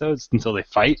 6 episodes until they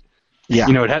fight. Yeah.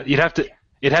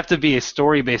 It'd have to be a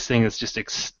story-based thing that's just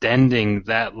extending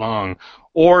that long,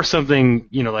 or something,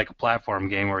 like a platform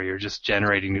game where you're just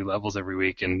generating new levels every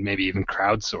week and maybe even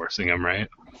crowdsourcing them, right?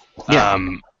 Yeah.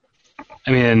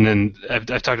 I mean, and I've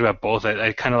talked about both.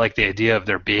 I kind of like the idea of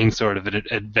there being sort of an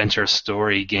adventure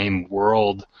story game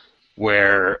world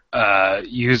where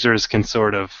users can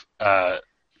sort of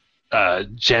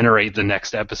generate the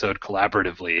next episode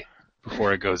collaboratively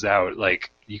before it goes out.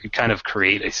 Like, you could kind of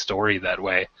create a story that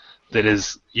way that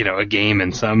is, a game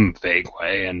in some vague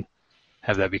way, and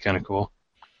have that be kind of cool.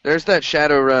 There's that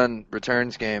Shadowrun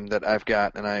Returns game that I've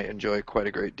got, and I enjoy quite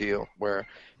a great deal, where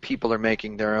people are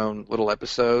making their own little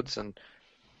episodes, and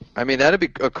I mean, that'd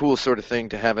be a cool sort of thing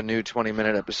to have a new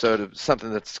 20-minute episode of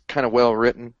something that's kind of well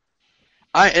written.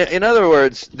 In other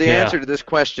words, the answer to this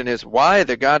question is, why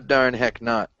the goddarn heck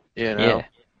not? Yeah.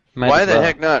 Why the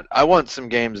heck not? I want some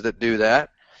games that do that.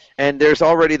 And there's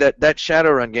already that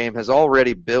Shadowrun game has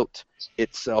already built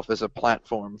itself as a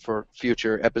platform for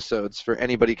future episodes, for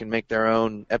anybody can make their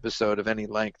own episode of any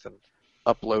length and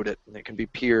upload it, and it can be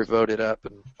peer voted up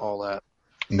and all that.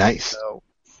 Nice. So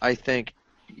I think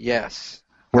yes.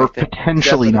 We're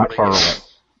potentially not far away.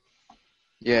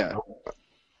 Yeah.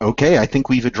 Okay, I think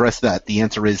we've addressed that. The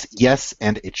answer is yes,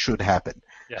 and it should happen.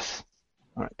 Yes.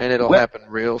 All right. And it'll happen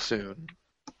real soon.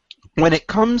 When it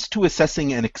comes to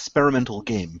assessing an experimental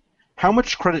game, how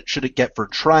much credit should it get for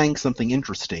trying something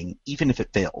interesting, even if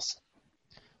it fails?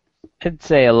 I'd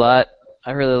say a lot.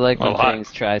 I really like when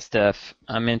things try stuff.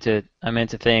 I'm into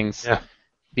things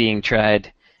being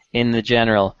tried in the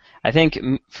general. I think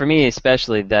for me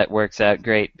especially that works out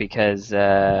great because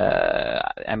that's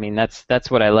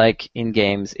what I like in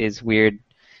games is weird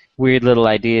little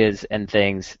ideas and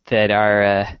things that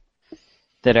are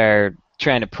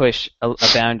trying to push a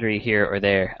boundary here or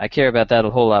there. I care about that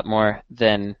a whole lot more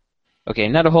than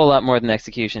not a whole lot more than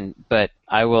execution, but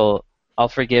I'll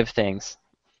forgive things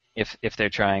if they're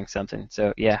trying something.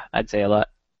 So yeah, I'd say a lot.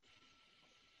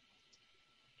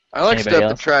 I like Anybody stuff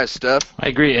else? that tries stuff. I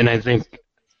agree, and I think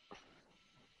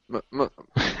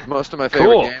most of my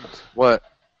favorite games. What?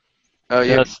 Oh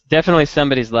yeah, definitely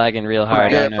somebody's lagging real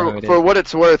hard. Yeah, I know who it for is. what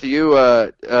it's worth,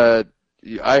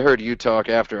 I heard you talk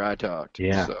after I talked.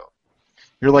 Yeah. So.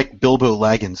 You're like Bilbo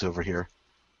Laggins over here.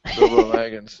 Bilbo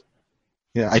Laggins.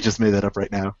 Yeah, I just made that up right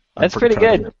now. That's pretty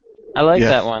good. I like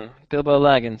that one. Bilbo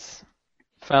Laggins.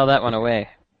 File that one away.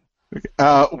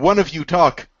 One of you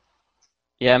talk.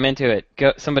 Yeah, I'm into it.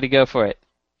 Somebody go for it.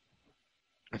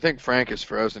 I think Frank is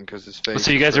frozen because his face.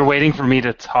 So you guys are waiting for me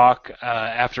to talk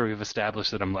after we've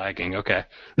established that I'm lagging. Okay.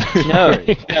 No,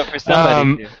 for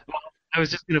somebody. I was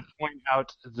just going to point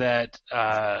out that,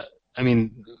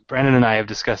 Brandon and I have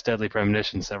discussed Deadly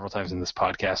Premonition several times in this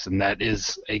podcast, and that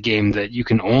is a game that you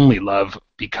can only love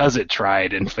because it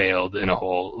tried and failed in a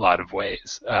whole lot of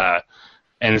ways.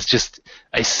 And it's just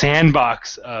a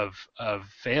sandbox of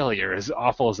failure, as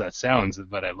awful as that sounds,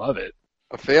 but I love it.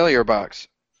 A failure box.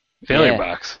 Failure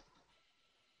box.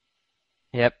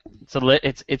 Yep,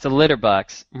 it's a litter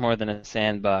box more than a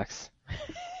sandbox.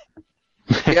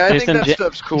 Yeah, I think that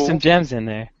stuff's cool. There's some gems in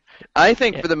there. I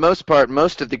think for the most part,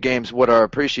 most of the games what are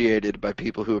appreciated by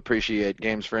people who appreciate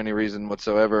games for any reason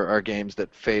whatsoever are games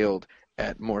that failed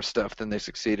at more stuff than they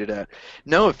succeeded at.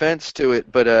 No offense to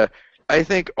it, but I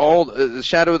think all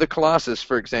Shadow of the Colossus,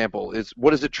 for example, is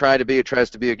what does it try to be? It tries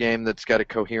to be a game that's got a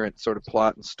coherent sort of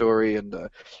plot and story, and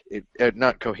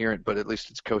not coherent, but at least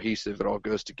it's cohesive. It all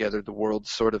goes together. The world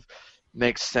sort of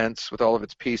makes sense with all of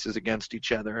its pieces against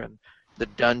each other, and the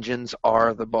dungeons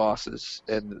are the bosses,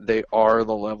 and they are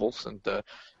the levels, and you're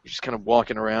just kind of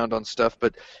walking around on stuff.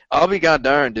 But I'll be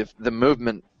goddarned if the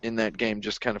movement in that game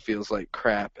just kind of feels like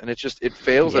crap, and it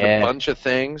fails at a bunch of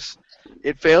things.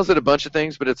 It fails at a bunch of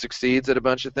things, but it succeeds at a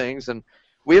bunch of things, and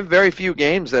we have very few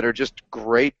games that are just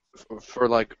great for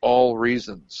like all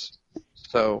reasons.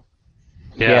 So,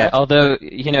 yeah. Although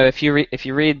if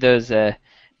you read those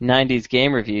 '90s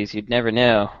game reviews, you'd never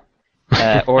know,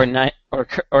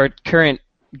 or current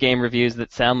game reviews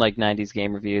that sound like '90s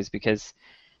game reviews, because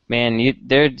man,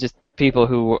 they're just people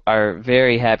who are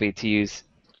very happy to use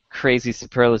crazy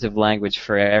superlative language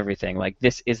for everything. Like,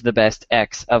 this is the best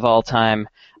X of all time.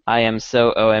 I am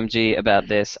so OMG about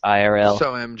this IRL.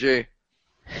 So OMG.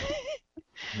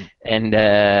 And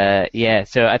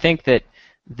so I think that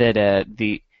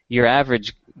your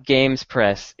average games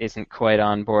press isn't quite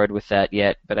on board with that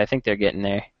yet, but I think they're getting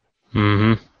there.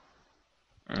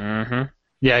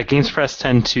 Yeah, games press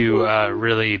tend to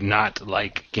really not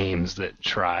like games that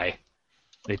try.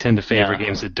 They tend to favor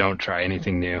games that don't try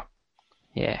anything new.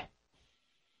 Yeah.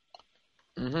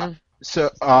 So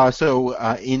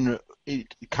in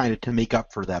kind of to make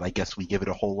up for that, I guess we give it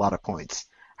a whole lot of points.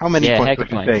 How many points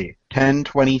would you say? 10,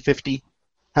 20, 50?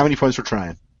 How many points for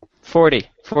trying? 40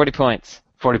 points.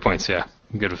 40 points, yeah.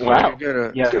 I'm good with 40. Wow.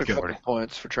 Good 40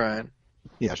 points for trying.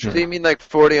 Yeah, sure. So you mean like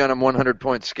 40 on a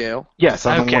 100-point scale? Yes.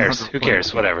 Who cares? Who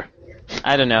cares? Whatever.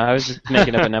 I don't know. I was just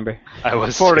making up a number. I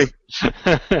was 40.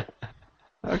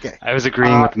 Okay. I was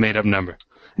agreeing with the made-up number.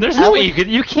 There's no way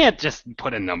you can't just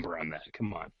put a number on that.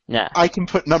 Come on. Nah. I can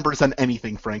put numbers on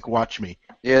anything, Frank. Watch me.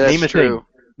 Yeah, that's Name a true.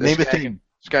 thing. Name a thing.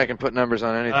 This guy can put numbers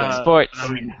on anything. Sports.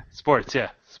 Sports, yeah.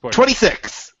 Sports.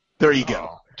 26. There you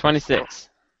go. 26.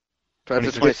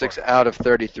 That's a 26 out of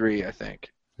 33, I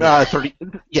think. 30.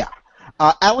 Yeah.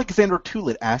 Alexander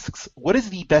Tulit asks, what is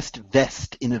the best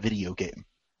vest in a video game?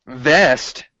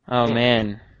 Vest? Oh,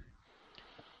 man.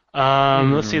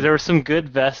 Let's see. There were some good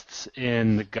vests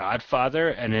in The Godfather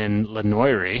and in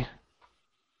Lenoiri,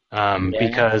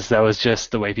 because that was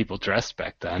just the way people dressed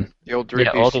back then. The old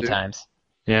three-piece older suit. times.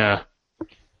 Yeah.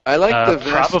 I like the vest.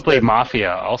 Probably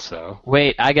Mafia also.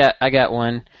 Wait, I got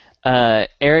one.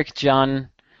 Eric John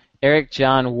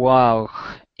Wow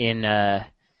in You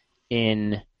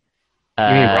mean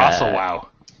Russell Wow?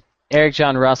 Eric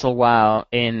John Russell Wow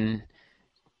in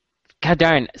God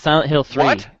darn Silent Hill 3.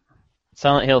 What?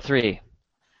 Silent Hill 3.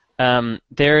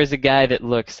 There is a guy that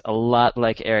looks a lot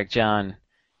like Eric John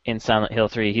in Silent Hill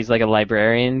 3. He's like a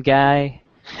librarian guy.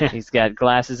 He's got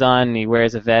glasses on, and he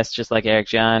wears a vest just like Eric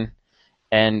John.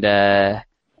 And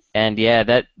yeah,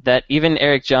 that even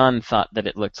Eric John thought that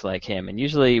it looked like him. And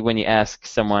usually when you ask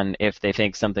someone if they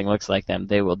think something looks like them,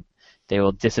 they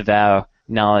will disavow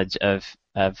knowledge of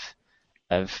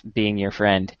being your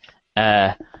friend.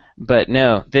 But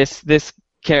no, this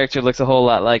character looks a whole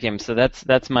lot like him, so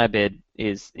that's my bid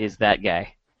is that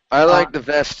guy. I like the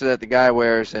vest that the guy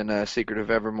wears in Secret of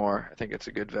Evermore. I think it's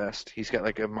a good vest. He's got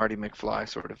like a Marty McFly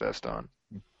sort of vest on.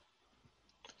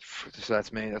 So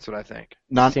that's me. That's what I think.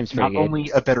 Not Seems pretty good. only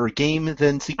a better game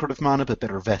than Secret of Mana, but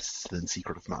better vests than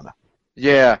Secret of Mana.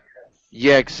 Yeah.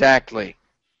 Yeah, exactly.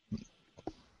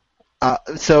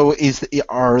 So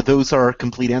are those our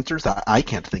complete answers? I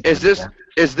can't think of it.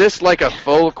 Is this like a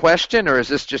full question, or is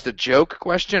this just a joke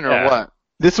question, or what?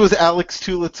 This was Alex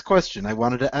Tulit's question. I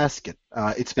wanted to ask it.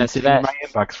 It's been sitting in my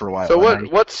inbox for a while. So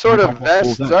what sort of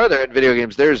vests are there in video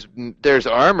games? There's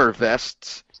armor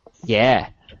vests. Yeah.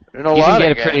 In a lot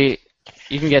of games.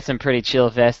 You can get some pretty chill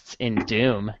vests in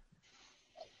Doom.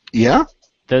 Yeah?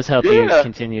 Those help you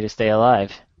continue to stay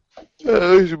alive.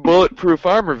 Those are bulletproof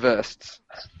armor vests.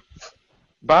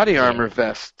 Body armor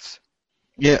vests.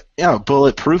 Yeah,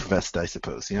 bulletproof vest, I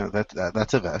suppose. Yeah,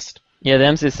 that's a vest. Yeah,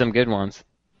 them's is some good ones.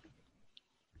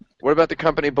 What about the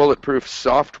company Bulletproof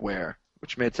Software,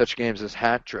 which made such games as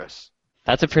Hattress?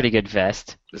 That's a pretty good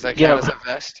vest. Does that count as a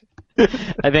vest?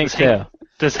 I think so.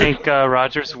 Does Hank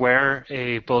Rogers wear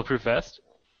a bulletproof vest?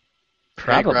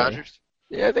 Probably. Hank Rogers?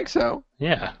 Yeah, I think so.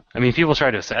 Yeah. I mean, people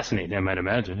try to assassinate him, I'd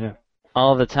imagine, yeah.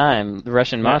 All the time. The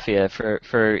Russian mafia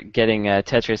for getting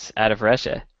Tetris out of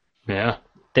Russia. Yeah.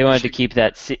 They wanted to keep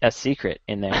that a secret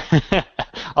in there.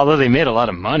 Although they made a lot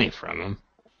of money from him.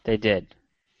 They did.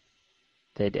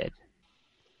 The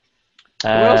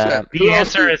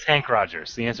answer is Hank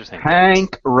Rogers. The answer is Hank.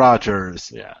 Hank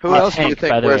Rogers. Yeah. Who else do you Hank,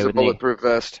 think by the wears way, a with me. bulletproof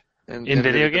vest in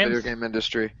video the games? video game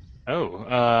industry?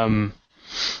 Oh,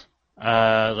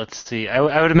 let's see.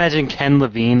 I would imagine Ken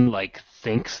Levine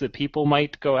thinks that people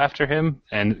might go after him,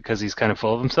 and because he's kind of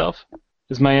full of himself.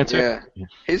 Is my answer? Yeah.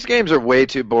 His games are way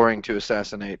too boring to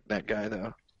assassinate that guy,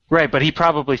 though. Right, but he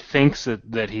probably thinks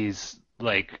that he's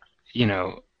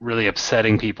really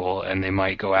upsetting people, and they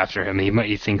might go after him.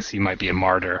 He thinks he might be a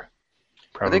martyr.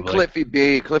 Probably. I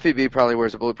think Cliffy B probably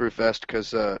wears a bulletproof vest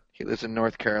because he lives in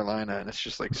North Carolina, and it's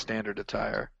just like standard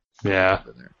attire. Yeah.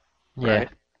 Right?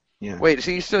 Yeah. Wait,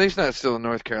 he's not still in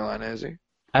North Carolina, is he?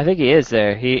 I think he is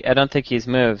there. I don't think he's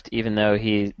moved, even though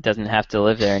he doesn't have to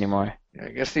live there anymore. Yeah, I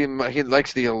guess he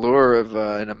likes the allure of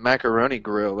in a macaroni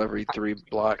grill every 3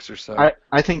 blocks or so.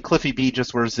 I think Cliffy B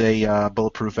just wears a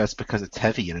bulletproof vest because it's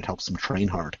heavy and it helps him train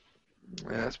hard.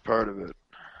 Yeah, that's part of it.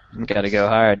 Gotta go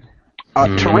hard.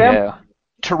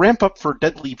 To ramp up for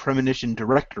Deadly Premonition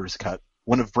Director's Cut,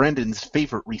 one of Brandon's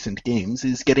favorite recent games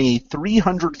is getting a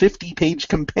 350-page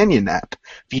companion app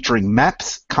featuring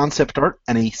maps, concept art,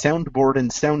 and a soundboard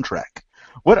and soundtrack.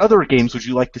 What other games would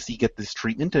you like to see get this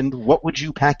treatment, and what would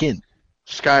you pack in?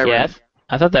 Skyrim. Yeah,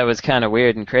 I thought that was kind of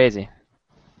weird and crazy.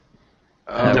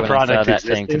 The when product I saw that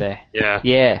existing? thing today. Yeah.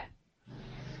 Yeah.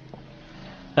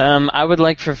 I would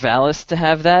like for Valis to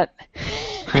have that.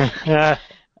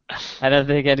 I don't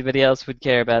think anybody else would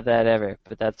care about that ever,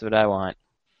 but that's what I want.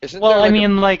 Well, I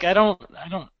mean, I don't.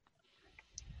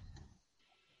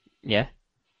 Yeah.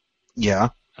 Yeah.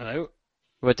 Hello?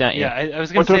 What don't you? Yeah, I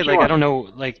was gonna say, I don't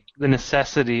know, the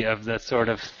necessity of that sort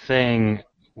of thing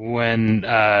when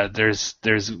there's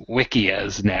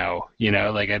wikias now.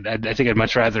 I think I'd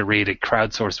much rather read a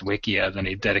crowdsourced wikia than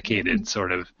a dedicated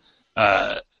sort of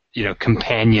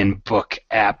companion book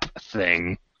app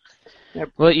thing.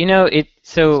 Well,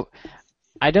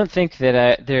 I don't think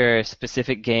that there are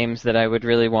specific games that I would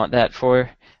really want that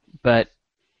for, but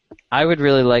I would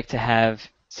really like to have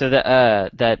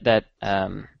that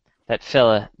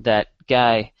fella, that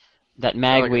guy, that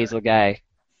Magweasel guy,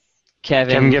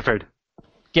 Kevin Gifford.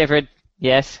 Gifford,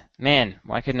 yes. Man,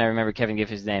 why couldn't I remember Kevin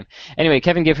Gifford's name? Anyway,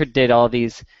 Kevin Gifford did all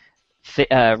these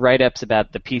write-ups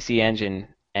about the PC Engine,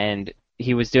 and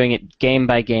he was doing it game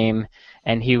by game,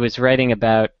 and he was writing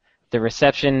about the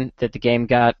reception that the game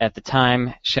got at the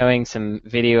time, showing some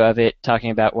video of it,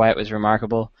 talking about why it was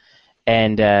remarkable.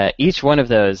 And each one of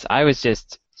those, I was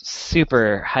just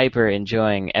super hyper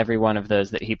enjoying every one of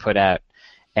those that he put out.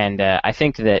 And I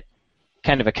think that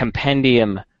kind of a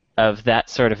compendium of that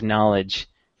sort of knowledge,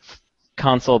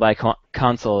 console by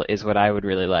console, is what I would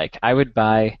really like. I would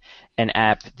buy an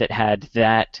app that had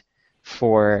that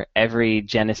for every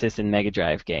Genesis and Mega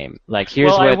Drive game. Like,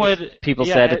 here's what people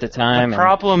said at the time. The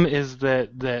problem is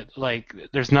that like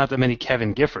there's not that many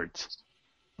Kevin Giffords.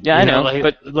 Yeah, I know,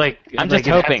 but I'm just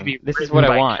hoping. This is what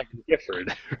I want.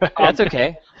 Gifford. That's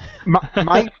okay.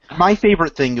 My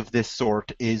favorite thing of this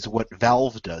sort is what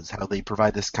Valve does, how they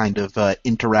provide this kind of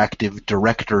interactive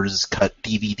director's cut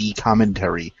DVD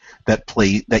commentary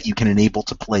that you can enable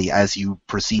to play as you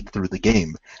proceed through the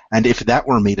game. And if that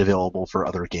were made available for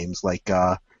other games, like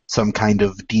some kind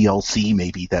of DLC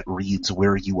maybe that reads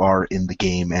where you are in the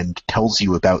game and tells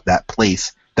you about that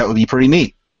place, that would be pretty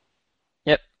neat.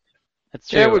 That's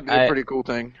true. Yeah, it would be a pretty cool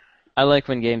thing. I like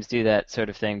when games do that sort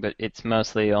of thing, but it's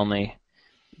mostly only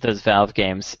those Valve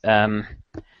games. I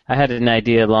had an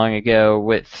idea long ago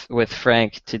with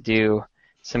Frank to do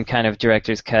some kind of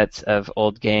director's cuts of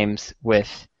old games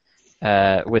with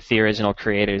the original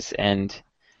creators, and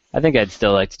I think I'd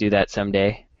still like to do that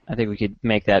someday. I think we could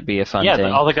make that be a fun thing.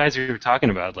 Yeah, all the guys we were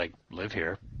talking about live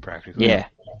here practically.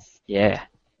 Yeah.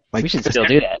 Like, we should still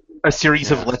do that. A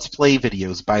series of Let's Play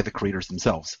videos by the creators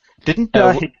themselves. Didn't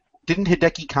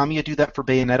Hideki Kamiya do that for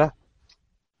Bayonetta?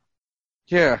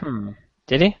 Yeah.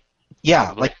 Did he?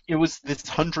 Yeah, like it was this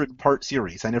 100-part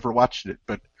series. I never watched it,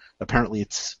 but apparently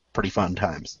it's pretty fun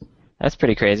times. That's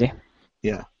pretty crazy.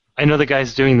 Yeah. I know the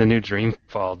guys doing the new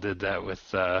Dreamfall did that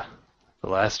with the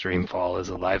last Dreamfall as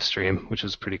a live stream, which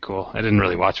was pretty cool. I didn't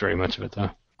really watch very much of it, though.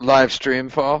 Live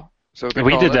Streamfall? So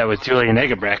we did that with Julian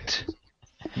Eggebrecht.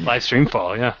 Live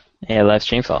Streamfall, yeah. Yeah, live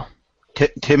Streamfall.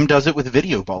 Tim does it with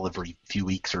Video Ball every few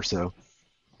weeks or so.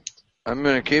 I'm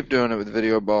going to keep doing it with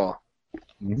Video Ball.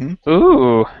 Mm-hmm.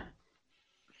 Ooh.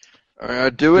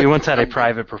 Do it. We once had a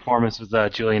private performance with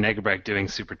Julian Eggebrecht doing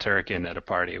Super Turrican at a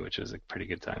party, which was a pretty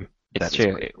good time. It's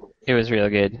true. It was real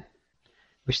good.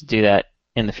 We should do that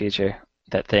in the future,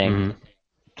 that thing. Mm-hmm.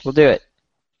 We'll do it.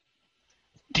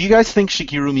 Do you guys think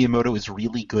Shigeru Miyamoto is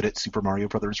really good at Super Mario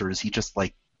Brothers, or is he just,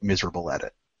 miserable at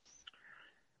it?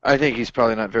 I think he's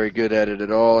probably not very good at it at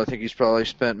all. I think he's probably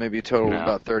spent maybe a total of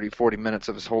about 30, 40 minutes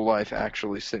of his whole life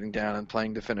actually sitting down and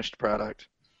playing the finished product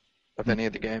of any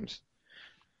of the games.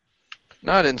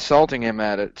 Not insulting him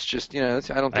at it. It's just, I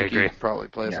don't think he probably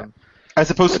plays them.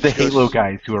 As opposed to the Halo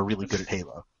guys who are really good at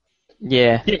Halo.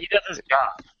 Yeah. Yeah, he does his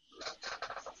job.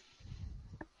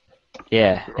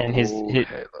 Yeah, and his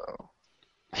Halo.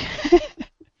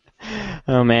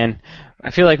 Oh, man.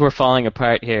 I feel like we're falling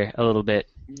apart here a little bit.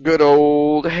 Good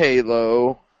old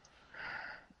Halo.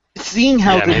 Seeing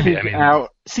how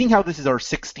this is our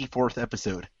 64th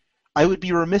episode, I would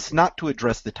be remiss not to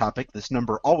address the topic this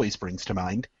number always brings to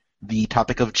mind, the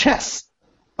topic of chess.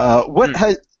 What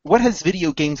has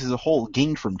video games as a whole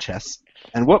gained from chess,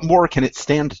 and what more can it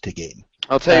stand to gain?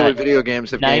 I'll tell you what video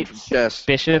games have gained from chess.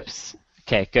 Bishops.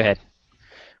 Okay, go ahead.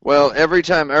 Well, every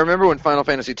time I remember when Final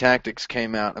Fantasy Tactics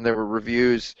came out, and there were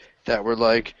reviews that were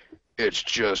like, "It's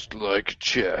just like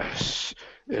chess.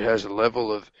 It has a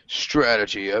level of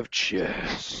strategy of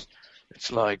chess.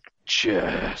 It's like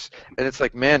chess." And it's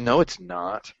like, man, no, it's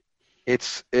not.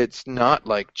 It's not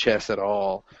like chess at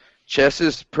all. Chess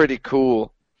is pretty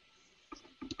cool,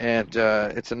 and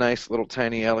it's a nice little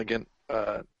tiny, elegant,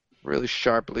 really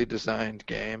sharply designed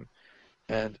game.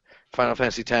 And Final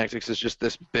Fantasy Tactics is just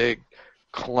this big,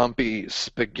 clumpy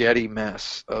spaghetti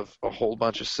mess of a whole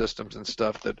bunch of systems and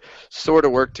stuff that sort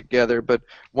of work together, but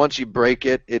once you break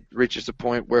it, it reaches a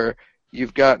point where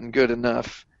you've gotten good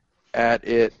enough at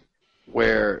it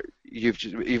where you've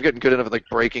gotten good enough at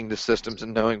breaking the systems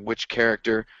and knowing which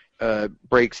character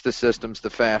breaks the systems the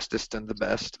fastest and the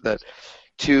best, that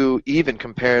to even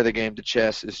compare the game to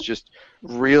chess is just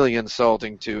really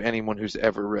insulting to anyone who's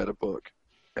ever read a book.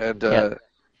 And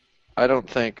I don't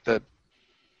think that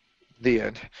the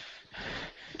end.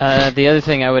 The other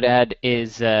thing I would add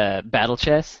is Battle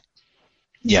Chess.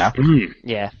 Yeah.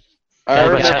 Yeah. I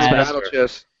remember Chess Battle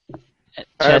Chess.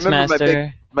 Chess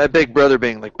Master. my big brother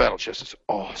being like, battle chess is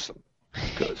awesome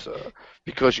because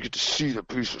you get to see the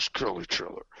pieces kill each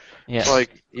other. Yeah.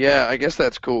 Like, yeah, I guess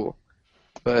that's cool,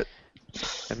 but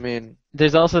I mean,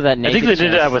 there's also that naked I think they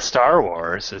did chess. that with Star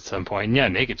Wars at some point. Yeah,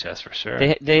 naked chess for sure.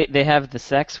 They have the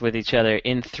sex with each other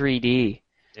in 3D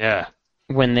Yeah.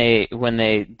 when they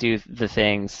do the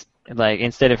things. Like,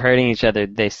 instead of hurting each other,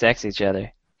 they sex each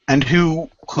other. And who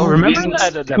remember wins,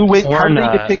 that who win, porn,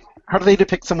 how do they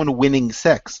depict someone winning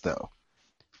sex, though?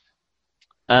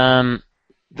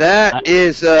 that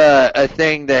is a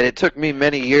thing that it took me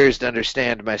many years to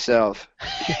understand myself.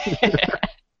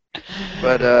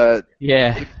 But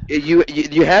Yeah.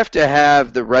 you have to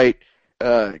have the right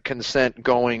consent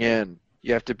going in.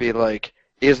 You have to be like,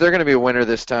 is there going to be a winner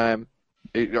this time?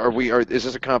 Is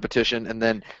this a competition? And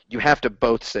then you have to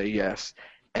both say yes,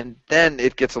 and then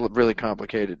it gets really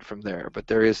complicated from there. But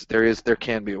there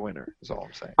can be a winner. Is all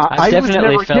I'm saying. I was definitely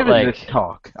never felt given like- this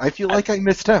talk. I feel like I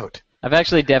missed out. I've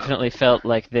actually definitely felt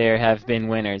like there have been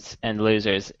winners and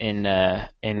losers in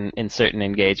certain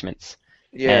engagements.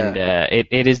 Yeah. And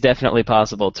it is definitely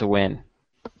possible to win.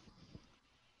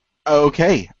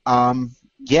 Okay.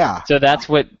 Yeah. So that's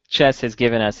what chess has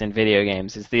given us in video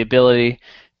games, is the ability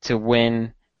to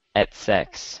win at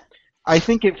sex. I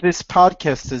think if this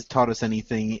podcast has taught us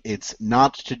anything, it's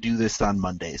not to do this on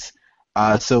Mondays.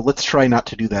 So let's try not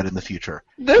to do that in the future.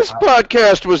 This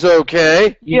podcast was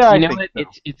okay. Yeah, I you know think what?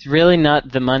 so. It's really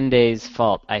not the Monday's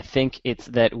fault. I think it's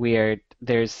that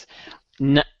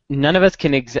none of us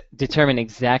can determine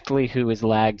exactly who is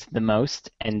lagged the most,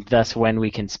 and thus when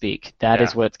we can speak. That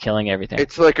is what's killing everything.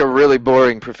 It's like a really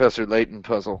boring Professor Layton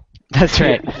puzzle. That's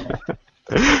right.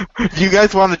 Do you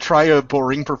guys want to try a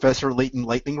boring Professor Layton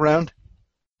lightning round?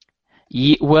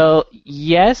 Well,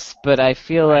 yes, but I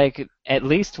feel like at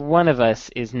least one of us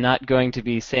is not going to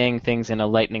be saying things in a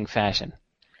lightning fashion.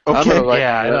 Okay.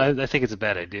 I think it's a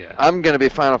bad idea. I'm going to be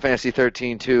Final Fantasy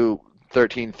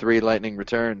 13-3 Lightning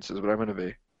Returns is what I'm going to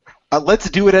be. Let's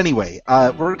do it anyway.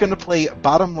 We're going to play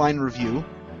Bottom Line Review.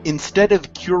 Instead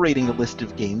of curating a list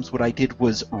of games, what I did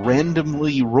was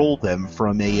randomly roll them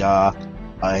from a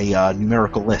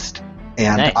numerical list.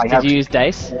 And Nice. Did you use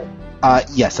dice?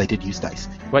 Yes, I did use dice.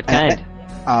 What kind?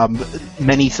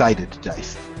 Many-sided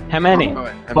dice. How many?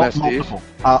 Multiple.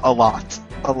 A lot.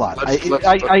 I set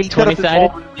up this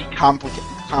 20-sided? whole really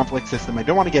complex system. I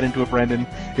don't want to get into it, Brandon.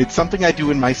 It's something I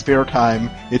do in my spare time.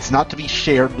 It's not to be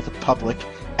shared with the public.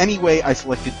 Anyway, I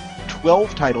selected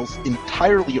 12 titles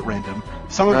entirely at random.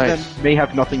 Some of them may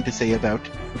have nothing to say about,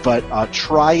 but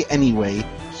try anyway.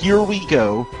 Here we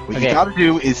go. What you gotta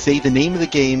do is say the name of the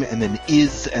game, and then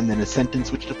and then a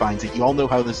sentence which defines it. You all know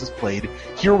how this is played.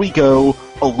 Here we go.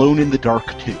 Alone in the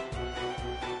Dark 2.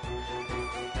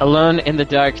 Alone in the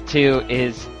Dark 2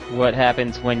 is what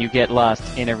happens when you get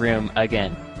lost in a room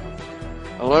again.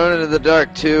 Alone in the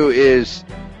Dark 2 is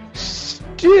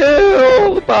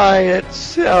still by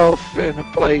itself in a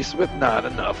place with not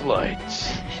enough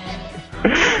lights.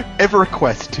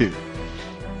 EverQuest 2.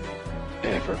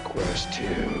 EverQuest 2.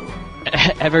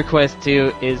 EverQuest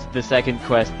 2 is the second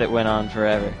quest that went on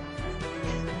forever.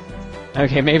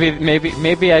 Okay,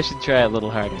 maybe I should try a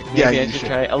little harder. Maybe I should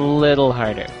try a little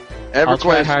harder. I'll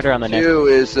try harder on the next 2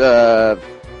 is a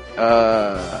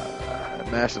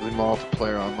massively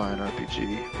multiplayer online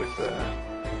RPG with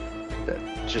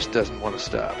that just doesn't want to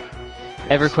stop.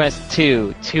 EverQuest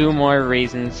 2, 2 more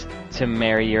reasons to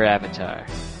marry your avatar.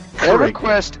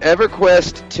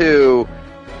 EverQuest 2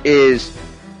 is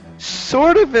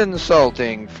sort of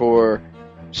insulting for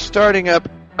starting up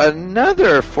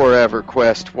another Forever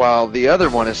Quest while the other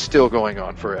one is still going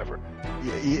on forever.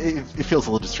 It feels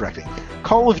a little distracting.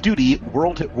 Call of Duty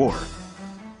World at War.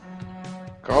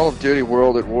 Call of Duty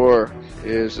World at War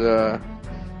is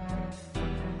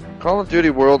Call of Duty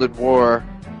World at War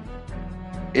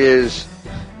is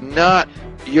not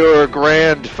your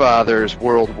grandfather's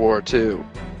World War II.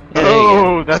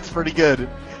 Oh, that's pretty good.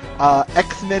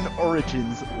 X-Men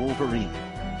Origins Wolverine.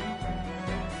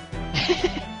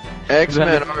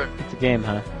 X-Men. It's a game,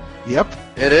 huh? Yep.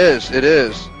 It is.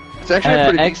 It's actually a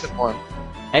pretty decent one.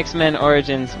 X-Men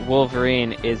Origins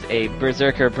Wolverine is a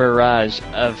berserker barrage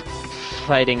of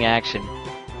fighting action.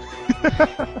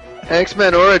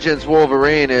 X-Men Origins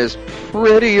Wolverine is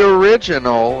pretty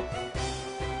original.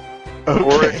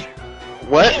 Okay.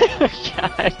 What?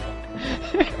 God.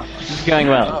 It's going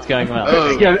well. It's going well.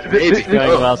 Oh, It's going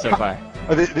well so far.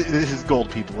 This is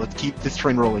gold, people. Let's keep this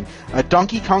train rolling.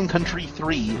 Donkey Kong Country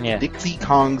 3, Yeah. Dixie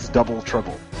Kong's Double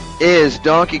Trouble. Is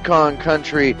Donkey Kong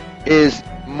Country is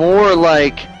more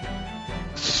like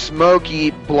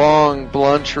Smoky Blong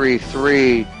Bluntry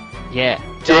 3. Yeah.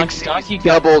 Dixie's Donkey Kong.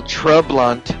 Double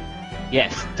Trouble.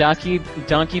 Yes,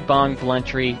 Donkey Bong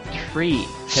Bluntry Tree.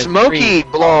 'Cause Smoky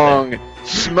tree- Bong.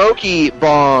 Smoky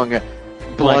Bong.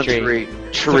 Bluntry.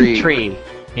 Tree. Tree.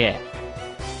 Yeah.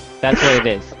 That's what it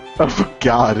is. Oh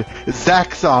God,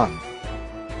 Zaxxon.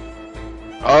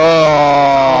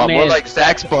 Oh, man. more like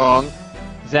Zax Bong.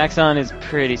 Zaxxon is a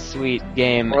pretty sweet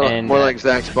game, More and like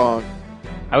Zax Bong.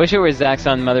 I wish it were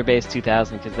Zaxxon Mother Base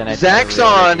 2000, because then I'd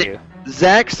Zaxxon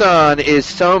Zaxxon is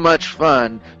so much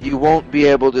fun, you won't be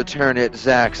able to turn it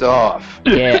Zax off.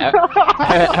 Yeah,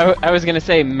 I was gonna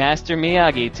say Master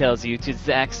Miyagi tells you to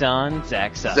Zaxxon,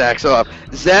 Zax off. Zax off.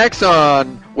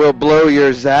 Zaxxon will blow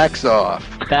your Zax off.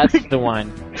 That's the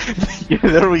one. Yeah,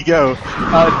 there we go.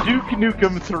 Duke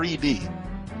Nukem 3D.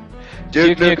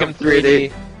 Duke Nukem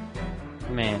 3D.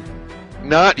 Man.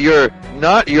 Not your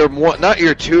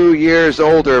 2 years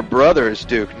older brother's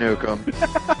Duke Nukem.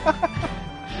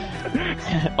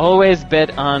 Always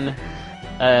bet on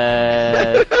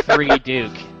 3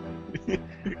 Duke.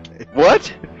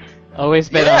 What? Always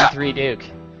bet Yeah. on 3 Duke.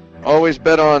 Always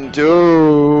bet on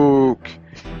Duke.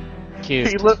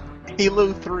 Cute.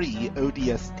 Halo 3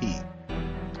 ODST.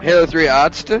 Halo 3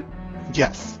 Odsta?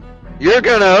 Yes. You're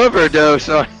gonna overdose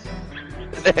on.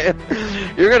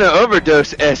 You're gonna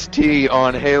overdose ST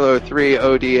on Halo 3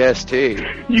 ODST.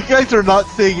 You guys are not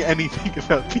saying anything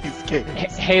about these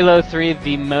games. Halo 3,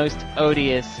 the most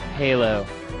odious Halo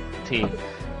T.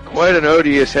 Quite an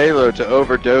odious Halo to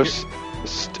overdose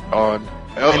on.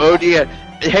 Halo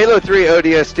 3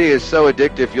 ODST is so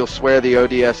addictive you'll swear the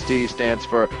ODST stands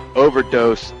for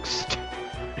overdose.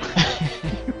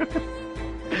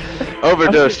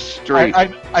 Overdose Street.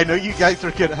 I know you guys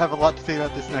are gonna have a lot to say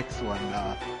about this next one.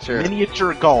 Sure.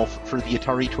 Miniature golf for the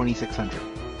Atari 2600.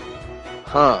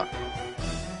 Huh.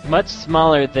 Much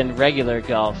smaller than regular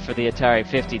golf for the Atari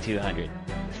 5200.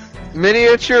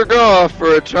 Miniature golf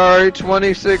for Atari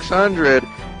 2600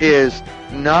 is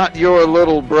not your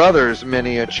little brother's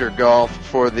miniature golf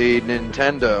for the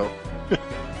Nintendo.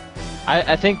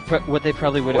 I think what they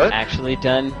probably would have What? actually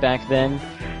done back then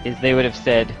is they would have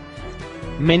said,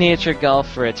 miniature golf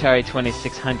for Atari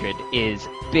 2600 is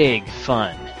big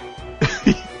fun.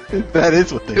 That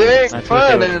is what they Big That's what they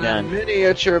fun would've in a done.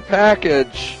 miniature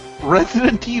package.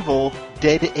 Resident Evil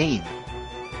Dead Aim.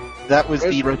 That was the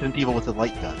Res- Resident Evil with the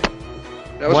light gun.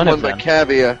 That was One one of by them.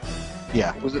 Cavia.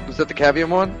 Yeah. Was that the Cavia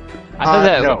one?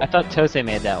 No. I thought Tosei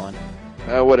made that one.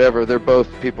 Whatever. They're both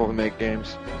people who make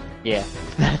games. Yeah,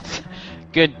 that's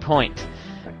good point.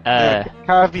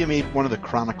 Cavia made one of the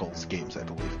Chronicles games, I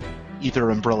believe. Either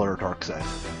Umbrella or Darkseid.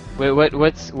 Wait,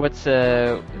 what's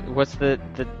the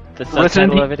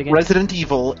subtitle of it again? Resident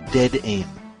Evil Dead Aim.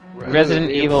 Resident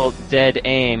Evil Dead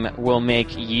Aim will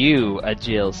make you a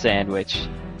Jill sandwich.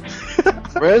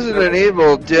 Resident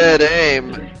Evil Dead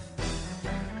Aim.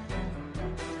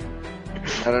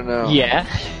 I don't know. Yeah.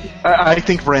 I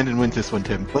think Brandon wins this one,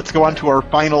 Tim. Let's go on to our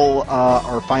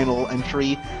final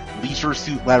entry, Leisure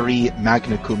Suit Larry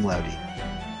Magna Cum Laude.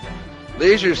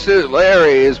 Leisure Suit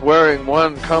Larry is wearing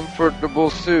one comfortable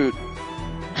suit.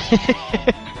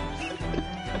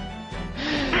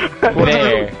 I don't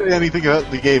There. say anything about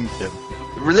the game, Tim.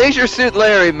 Leisure Suit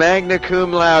Larry Magna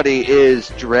Cum Laude is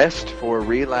dressed for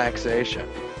relaxation.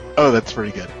 Oh, that's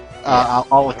pretty good.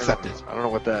 I'll accept it. I don't know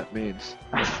what that means.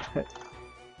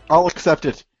 I'll accept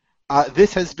it.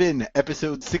 This has been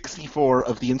episode 64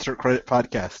 of the Insert Credit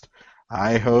Podcast.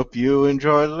 I hope you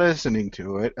enjoyed listening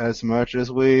to it as much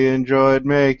as we enjoyed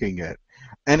making it.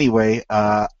 Anyway,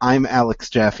 I'm Alex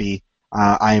Jaffe.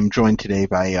 I am joined today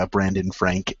by Brandon,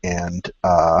 Frank, and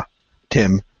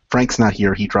Tim. Frank's not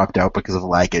here. He dropped out because of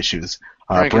lag issues.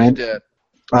 Frank is dead.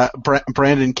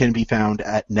 Brandon can be found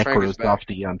at Frank is back.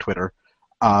 Necrosofty on Twitter.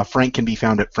 Frank can be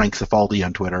found at Frank Cifaldi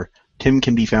on Twitter. Tim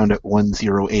can be found at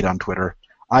 108 on Twitter.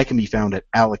 I can be found at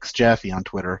Alex Jaffe on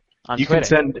Twitter. You Twitter. can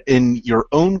send in your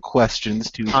own questions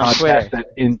to On Twitter.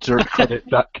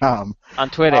 podcast@insertcredit.com. On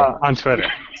Twitter. On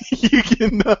Twitter.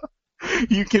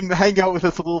 You can hang out with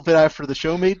us a little bit after the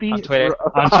show, maybe. On Twitter.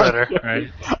 On Twitter, right?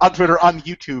 On Twitter, on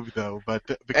YouTube though. But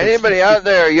because Anybody out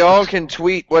there, y'all can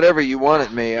tweet whatever you want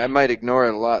at me. I might ignore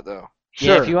it a lot, though.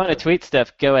 Yeah, Sure. if you want to tweet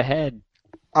stuff, go ahead.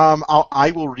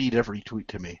 I will read every tweet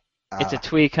to me. It's a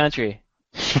twee country.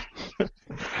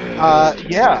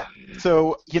 Yeah.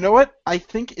 So, you know what? I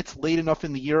think it's late enough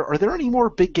in the year. Are there any more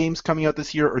big games coming out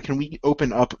this year, or can we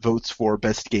open up votes for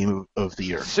best game of the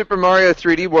year? Super Mario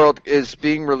 3D World is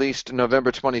being released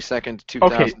November 22nd,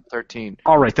 2013.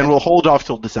 All right, then we'll hold off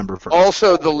till December 1st.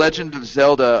 Also, The Legend of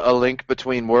Zelda: A Link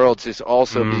Between Worlds is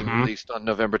also being Mhm. released on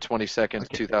November 22nd, So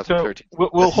 2013.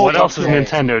 we'll hold What off else is till-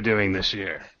 Nintendo doing this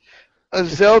year? A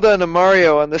Zelda and a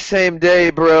Mario on the same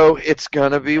day, bro. It's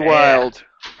gonna be wild.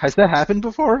 Has that happened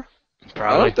before? I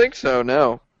Probably. don't think so.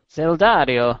 No.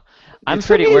 Zeldario. I'm It's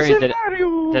pretty me, worried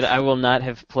Zeldario. that I will not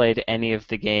have played any of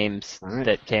the games All right.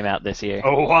 that came out this year.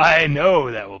 Oh, I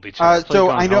know that will be true. I've played So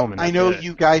Gone I know Home, and I that's know it.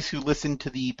 you guys who listen to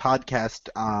the podcast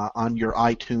on your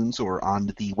iTunes or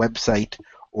on the website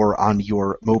or on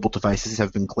your mobile devices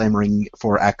have been clamoring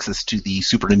for access to the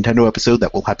Super Nintendo episode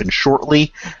that will happen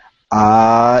shortly.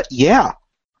 Yeah,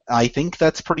 I think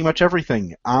that's pretty much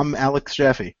everything. I'm Alex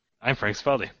Jaffe, I'm Frank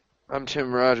Spaldi. I'm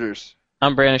Tim Rogers.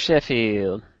 I'm Brandon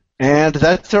Sheffield. and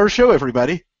that's our show,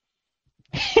 everybody.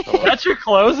 That's your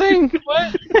closing?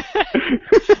 What?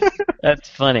 That's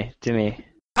funny to me.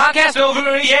 Podcast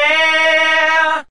over, yeah!